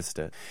barely noticed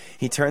it.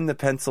 He turned the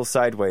pencil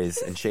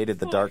sideways and shaded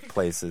the dark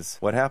places.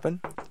 What happened?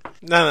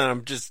 No,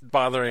 I'm just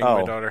bothering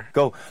my daughter.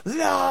 Go,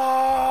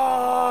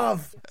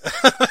 love!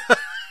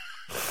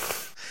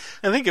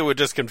 I think it would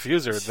just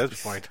confuse her at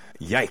this point.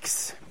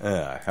 Yikes.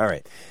 All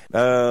right.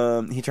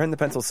 He turned the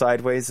pencil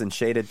sideways and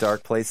shaded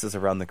dark places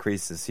around the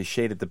creases. He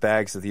shaded the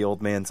bags of the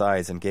old man's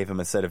eyes and gave him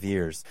a set of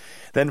ears.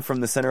 Then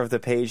from the center of the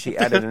page, he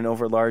added an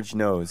overlarge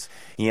nose.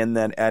 He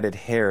then added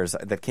hairs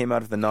that came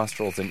out of the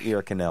nostrils and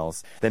ear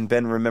canals. Then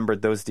Ben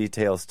remembered those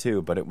details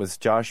too, but it was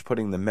Josh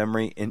putting the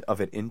memory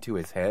of it into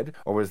his head,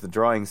 or was the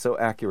drawing so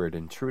accurate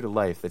and true to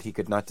life that he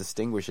could not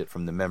distinguish it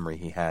from the memory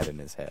he had in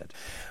his head?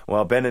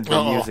 While Ben had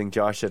been using,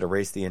 Josh had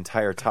erased the entire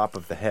entire top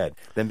of the head,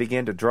 then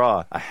began to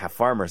draw a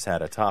farmer's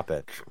hat atop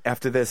it.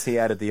 After this, he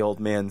added the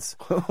old man's...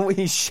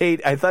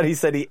 I thought he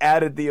said he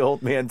added the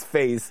old man's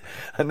face.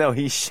 No,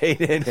 he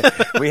shaded...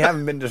 We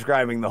haven't been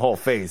describing the whole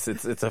face.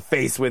 It's a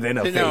face within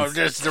a face. No,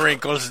 just the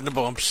wrinkles and the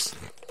bumps.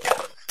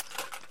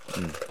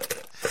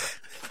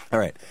 All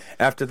right.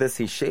 After this,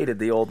 he shaded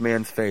the old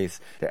man's face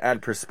to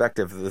add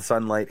perspective to the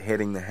sunlight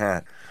hitting the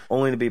hat,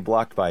 only to be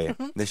blocked by it.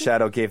 The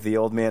shadow gave the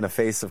old man a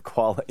face of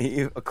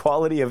a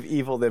quality of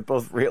evil that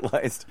both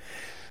realized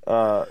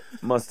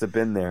must have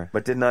been there,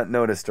 but did not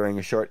notice during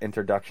a short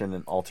introduction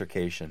and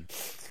altercation.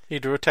 He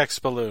drew a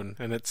text balloon,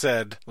 and it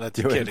said, "Let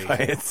the Do kitty it by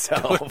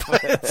itself." do it by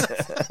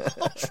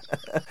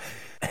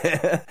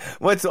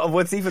itself.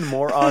 What's even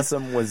more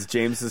awesome was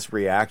James's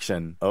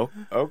reaction. Oh,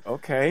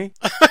 okay.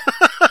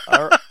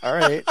 All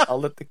right.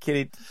 I'll let the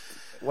kitty.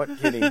 What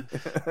kitty?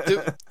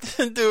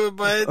 do it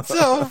by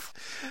itself.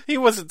 He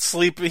wasn't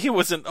sleeping. He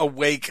wasn't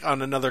awake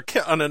on another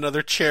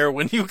chair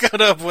when you got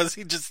up. Was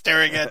he just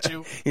staring at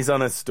you? He's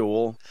on a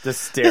stool,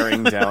 just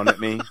staring down at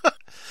me.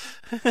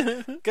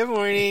 Good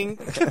morning.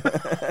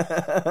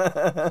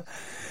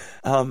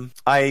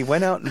 I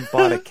went out and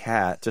bought a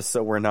cat just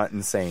so we're not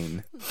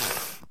insane.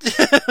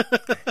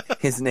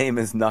 His name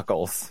is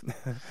Knuckles.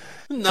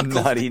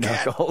 Naughty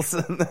Knuckles.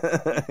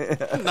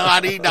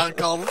 Naughty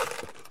Knuckles.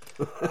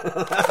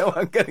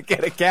 I'm gonna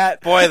get a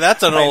cat. Boy,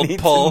 that's an old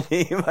pull.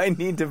 I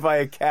need to buy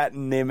a cat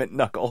and name it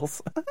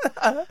Knuckles.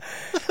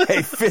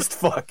 Hey, fist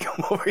fuck,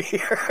 come over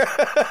here.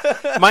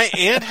 My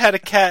aunt had a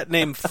cat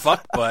named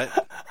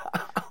Fuckbutt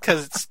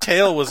because its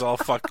tail was all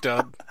fucked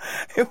up.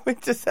 We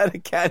just had a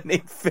cat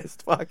named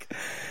Fist fuck.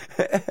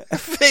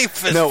 Hey,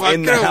 Fist no, fuck,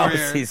 in the over house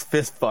here. He's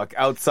Fist fuck.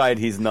 Outside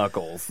he's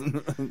Knuckles.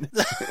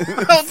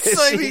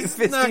 Outside he's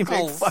Fisty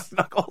Knuckles. McFuck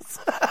Knuckles.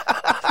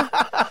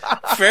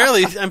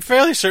 I'm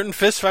fairly certain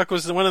Fist fuck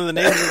was one of the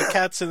names of the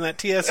cats in that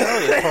T.S.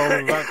 Eliot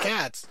poem about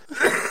cats.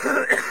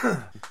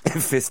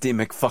 Fisty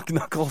McFuck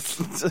Knuckles.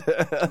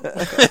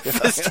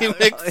 Fisty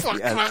McFuck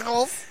Yes.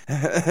 Knuckles.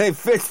 Hey,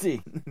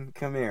 Fisty,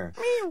 come here.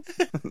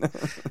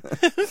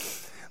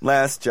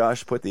 Last,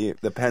 Josh put the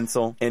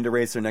pencil and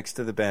eraser next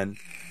to Ben,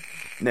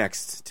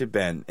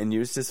 and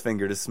used his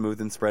finger to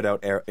smooth and spread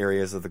out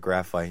areas of the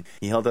graphite.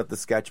 He held up the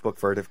sketchbook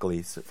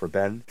vertically for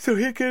Ben so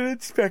he could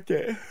inspect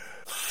it.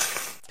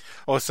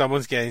 Oh,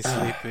 someone's getting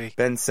sleepy.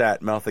 Ben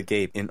sat, mouth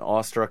agape, in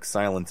awestruck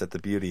silence at the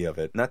beauty of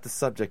it. Not the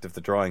subject of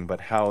the drawing,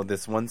 but how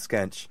this one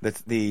sketch,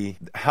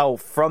 how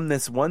from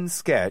this one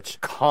sketch,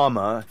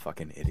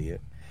 fucking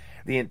idiot,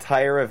 the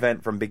entire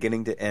event from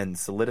beginning to end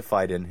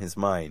solidified in his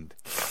mind.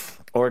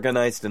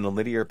 Organized in a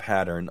linear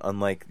pattern,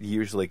 unlike the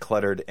usually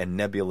cluttered and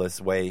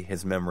nebulous way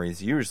his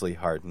memories usually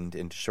hardened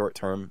into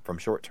from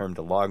short-term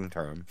to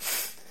long-term.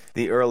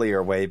 The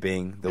earlier way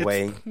being the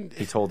way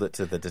he told it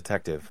to the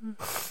detective.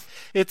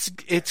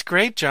 It's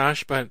great,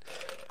 Josh, but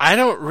I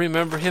don't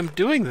remember him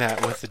doing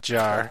that with the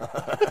jar.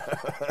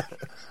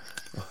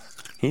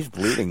 He's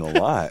bleeding a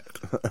lot.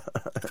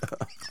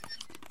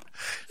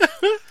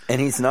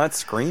 And he's not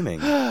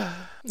screaming.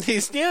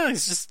 He's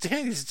just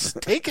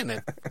taking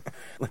it.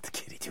 Let the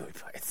kitty do it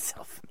by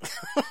itself.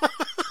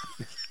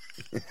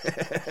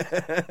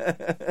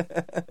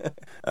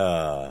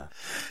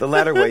 The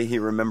latter way he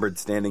remembered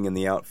standing in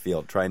the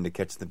outfield trying to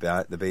catch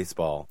the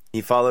baseball. He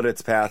followed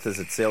its path as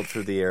it sailed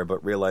through the air,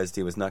 but realized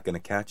he was not going to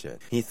catch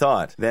it. He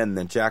thought then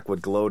that Jack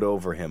would gloat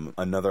over him,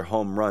 another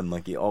home run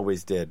like he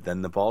always did.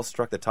 Then the ball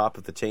struck the top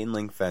of the chain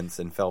link fence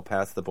and fell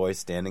past the boy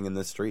standing in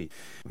the street.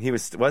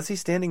 Was he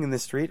standing in the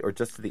street or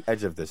just to the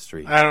edge of the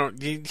street?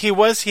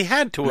 He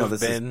had to have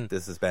been.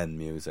 This is Ben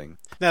musing.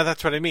 No,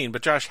 that's what I mean,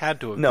 but Josh had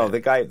to have No,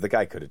 been. the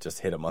guy could have just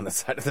hit him on the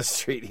side of the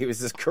street. He was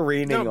just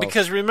careening. No,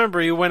 because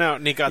remember, he went out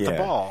and he got the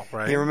ball,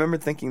 right? He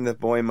remembered thinking the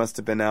boy must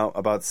have been out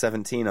about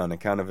 17 on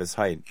account of his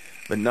height,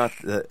 but not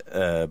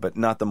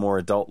the more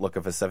adult look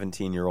of a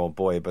 17-year-old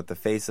boy, but the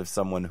face of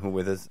someone who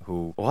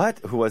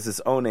was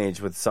his own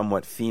age with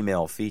somewhat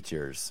female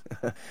features.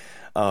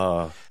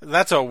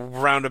 That's a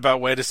roundabout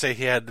way to say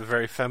he had a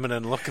very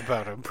feminine look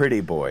about him.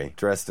 Pretty boy,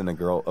 dressed in a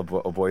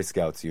Boy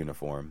Scout's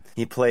uniform.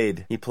 He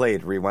played,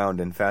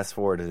 rewound, and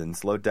fast-forwarded and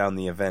slowed down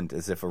the event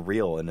as if a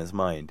reel in his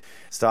mind.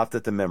 Stopped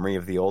at the memory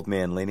of the old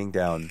man leaning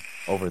down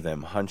over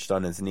them, hunched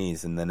on his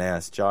knees, and then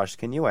asked, "Josh,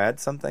 can you add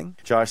something?"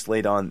 Josh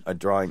laid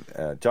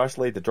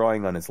the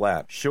drawing on his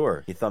lap.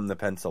 "Sure." He thumbed the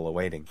pencil,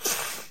 awaiting.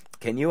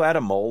 "Can you add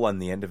a mole on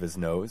the end of his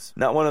nose?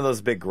 Not one of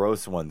those big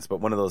gross ones, but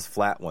one of those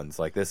flat ones,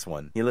 like this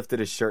one." He lifted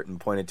his shirt and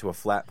pointed to a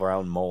flat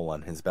brown mole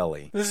on his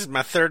belly. This is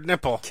my third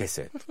nipple. Kiss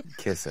it.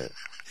 Kiss it.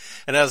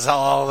 It has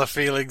all the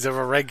feelings of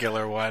a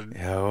regular one.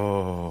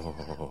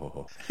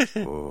 Oh.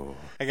 Oh.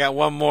 I got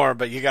one more,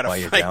 but you got to While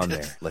you're fight down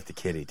it. there, let the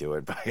kitty do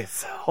it by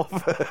itself.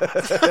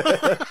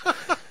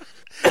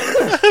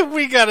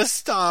 We gotta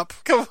stop.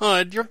 Come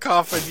on, you're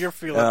coughing. You're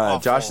feeling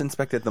awful. Josh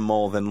inspected the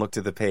mole, then looked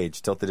to the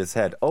page, tilted his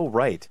head. Oh,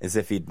 right, as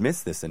if he'd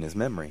missed this in his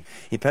memory.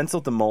 He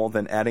penciled the mole,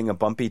 then adding a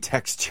bumpy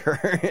texture,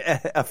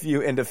 a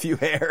few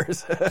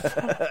hairs.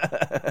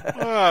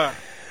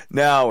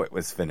 Now it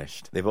was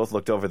finished. They both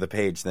looked over the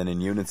page, then in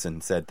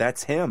unison said,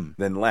 "That's him,"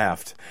 then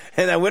laughed.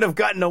 "And I would have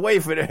gotten away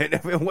with it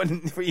if it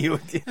wasn't for you."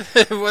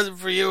 It wasn't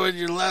for you and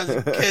your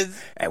lousy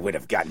kids. "I would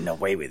have gotten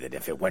away with it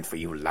if it weren't for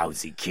you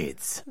lousy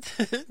kids."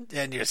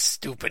 And your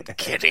stupid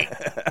kitty.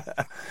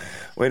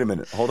 Wait a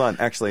minute. Hold on.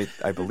 Actually,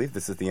 I believe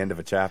this is the end of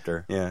a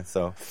chapter. Yeah,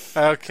 so.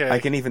 Okay. I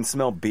can even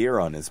smell beer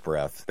on his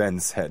breath, Ben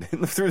said.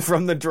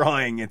 From the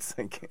drawing, it's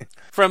like...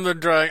 From the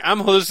drawing.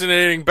 I'm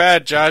hallucinating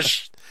bad,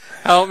 Josh.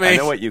 Help me. I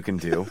know what you can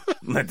do.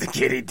 Let the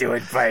kitty do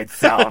it by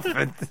itself.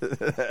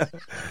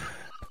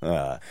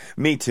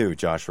 Me too,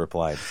 Josh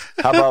replied.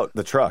 "How about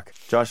the truck?"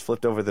 Josh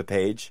flipped over the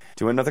page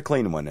to another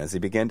clean one. As he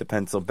began to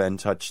pencil, Ben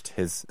touched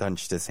his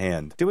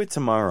hand. "Do it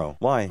tomorrow."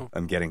 "Why?"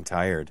 "I'm getting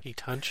tired." He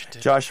touched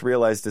it. Josh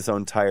realized his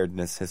own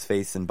tiredness. His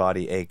face and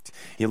body ached.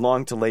 He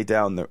longed to lay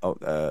down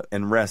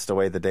and rest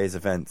away the day's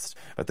events,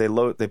 but they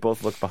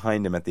both looked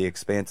behind him at the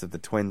expanse of the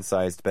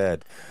twin-sized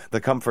bed, the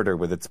comforter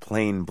with its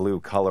plain blue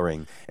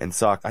coloring and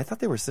sock. I thought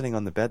they were sitting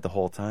on the bed the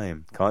whole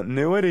time.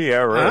 Continuity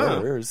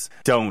errors.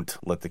 Don't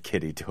let the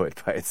kitty do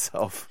it by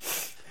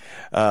itself.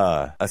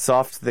 A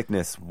soft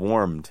thickness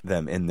warmed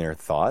them in their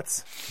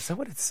thoughts. Is that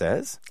what it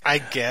says? I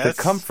guess.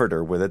 The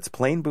comforter with its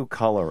plain blue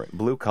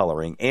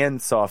coloring and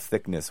soft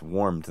thickness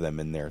warmed them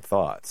in their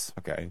thoughts.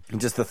 Okay.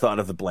 And just the thought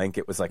of the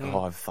blanket was like,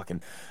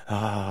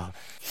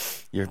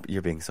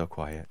 you're being so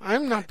quiet.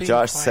 I'm not being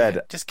Josh quiet.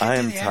 said, Just get "I to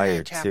am the end tired of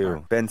the chapter."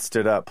 too. Ben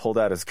stood up, pulled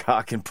out his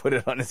cock, and put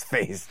it on his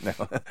face. No.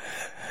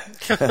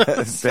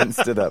 Ben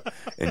stood up,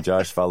 and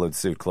Josh followed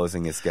suit,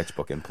 closing his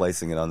sketchbook and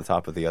placing it on the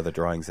top of the other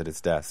drawings at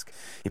his desk.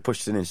 He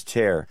pushed in his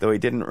chair, though he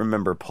didn't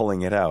remember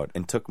pulling it out,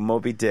 and took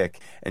Moby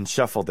Dick and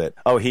shuffled it.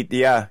 Oh, he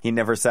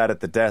never sat at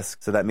the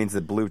desk, so that means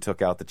that Blue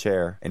took out the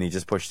chair, and he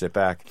just pushed it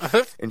back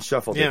and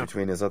shuffled it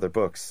between his other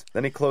books.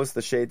 Then he closed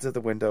the shades of the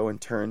window and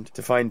turned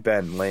to find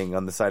Ben laying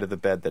on the side of the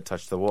bed that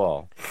touched the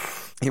wall.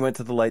 He went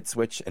to the light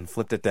switch and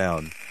flipped it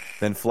down,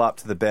 then flopped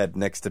to the bed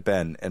next to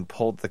Ben and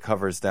pulled the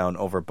covers down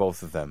over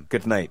both of them.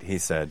 "Good night," he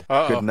said.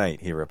 "Good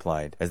night," he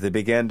replied. As they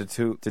began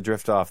to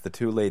drift off, the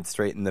two laid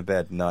straight in the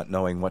bed, not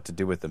knowing what to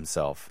do with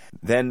themselves.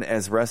 Then,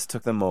 as rest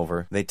took them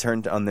over, they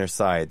turned on their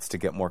sides to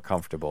get more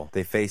comfortable.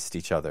 They faced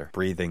each other,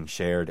 breathing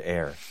shared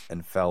air,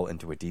 and fell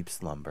into a deep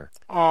slumber.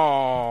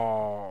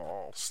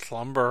 Oh,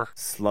 slumber.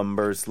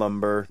 Slumber,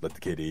 slumber, let the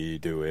kitty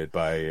do it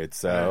by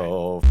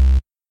itself.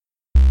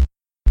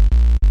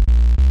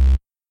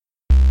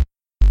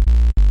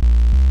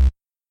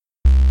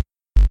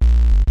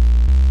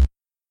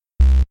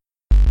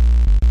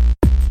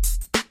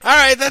 All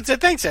right, that's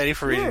it. Thanks, Eddie,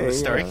 for reading the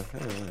story. Yeah.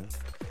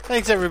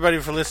 Thanks, everybody,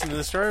 for listening to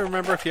the story.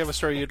 Remember, if you have a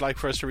story you'd like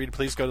for us to read,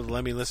 please go to the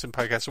Lemme Listen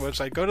podcast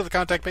website. Go to the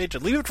contact page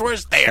and leave it for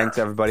us there. Thanks,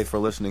 everybody, for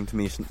listening to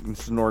me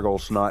snorgle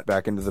snot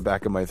back into the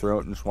back of my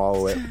throat and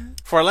swallow it.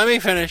 For Let Me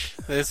Finish,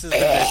 this is the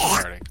Jason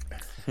Harding.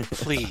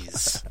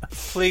 Please.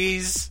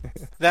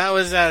 That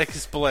was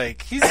Atticus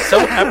Blake. He's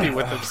so happy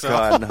with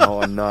himself. God,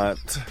 no, I'm not.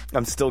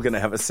 I'm still going to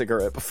have a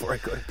cigarette before I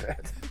go to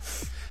bed.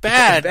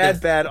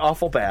 Bad,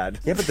 awful bad.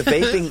 Yeah, but the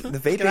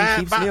vaping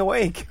keeps me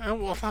awake.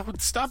 Well, I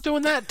would stop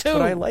doing that, too.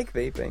 But I like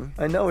vaping.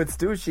 I know it's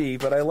douchey,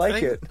 but I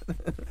like it.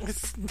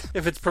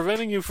 If it's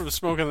preventing you from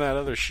smoking that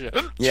other shit.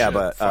 Yeah,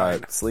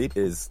 but sleep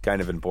is kind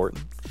of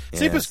important.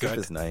 Sleep is good. Sleep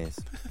is nice.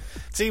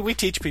 See, we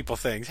teach people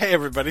things. Hey,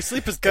 everybody,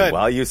 sleep is good. And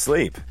while you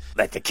sleep,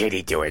 let the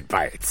kitty do it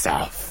by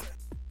itself.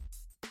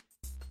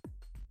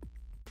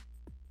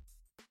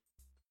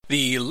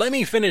 The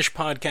Lemme Finish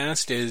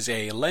podcast is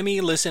a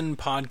Lemme Listen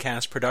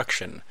podcast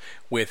production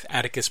with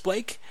Atticus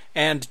Blake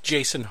and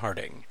Jason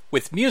Harding,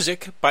 with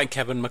music by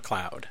Kevin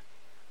MacLeod.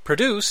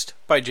 Produced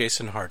by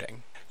Jason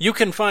Harding. You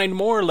can find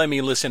more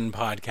Lemme Listen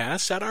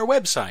podcasts at our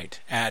website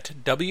at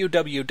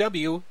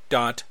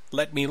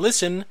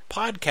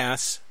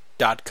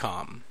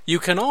www.letmelistenpodcasts.com. You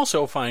can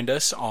also find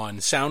us on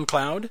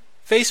SoundCloud,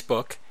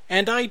 Facebook,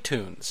 and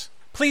iTunes.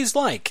 Please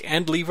like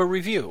and leave a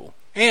review.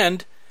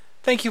 And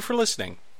thank you for listening.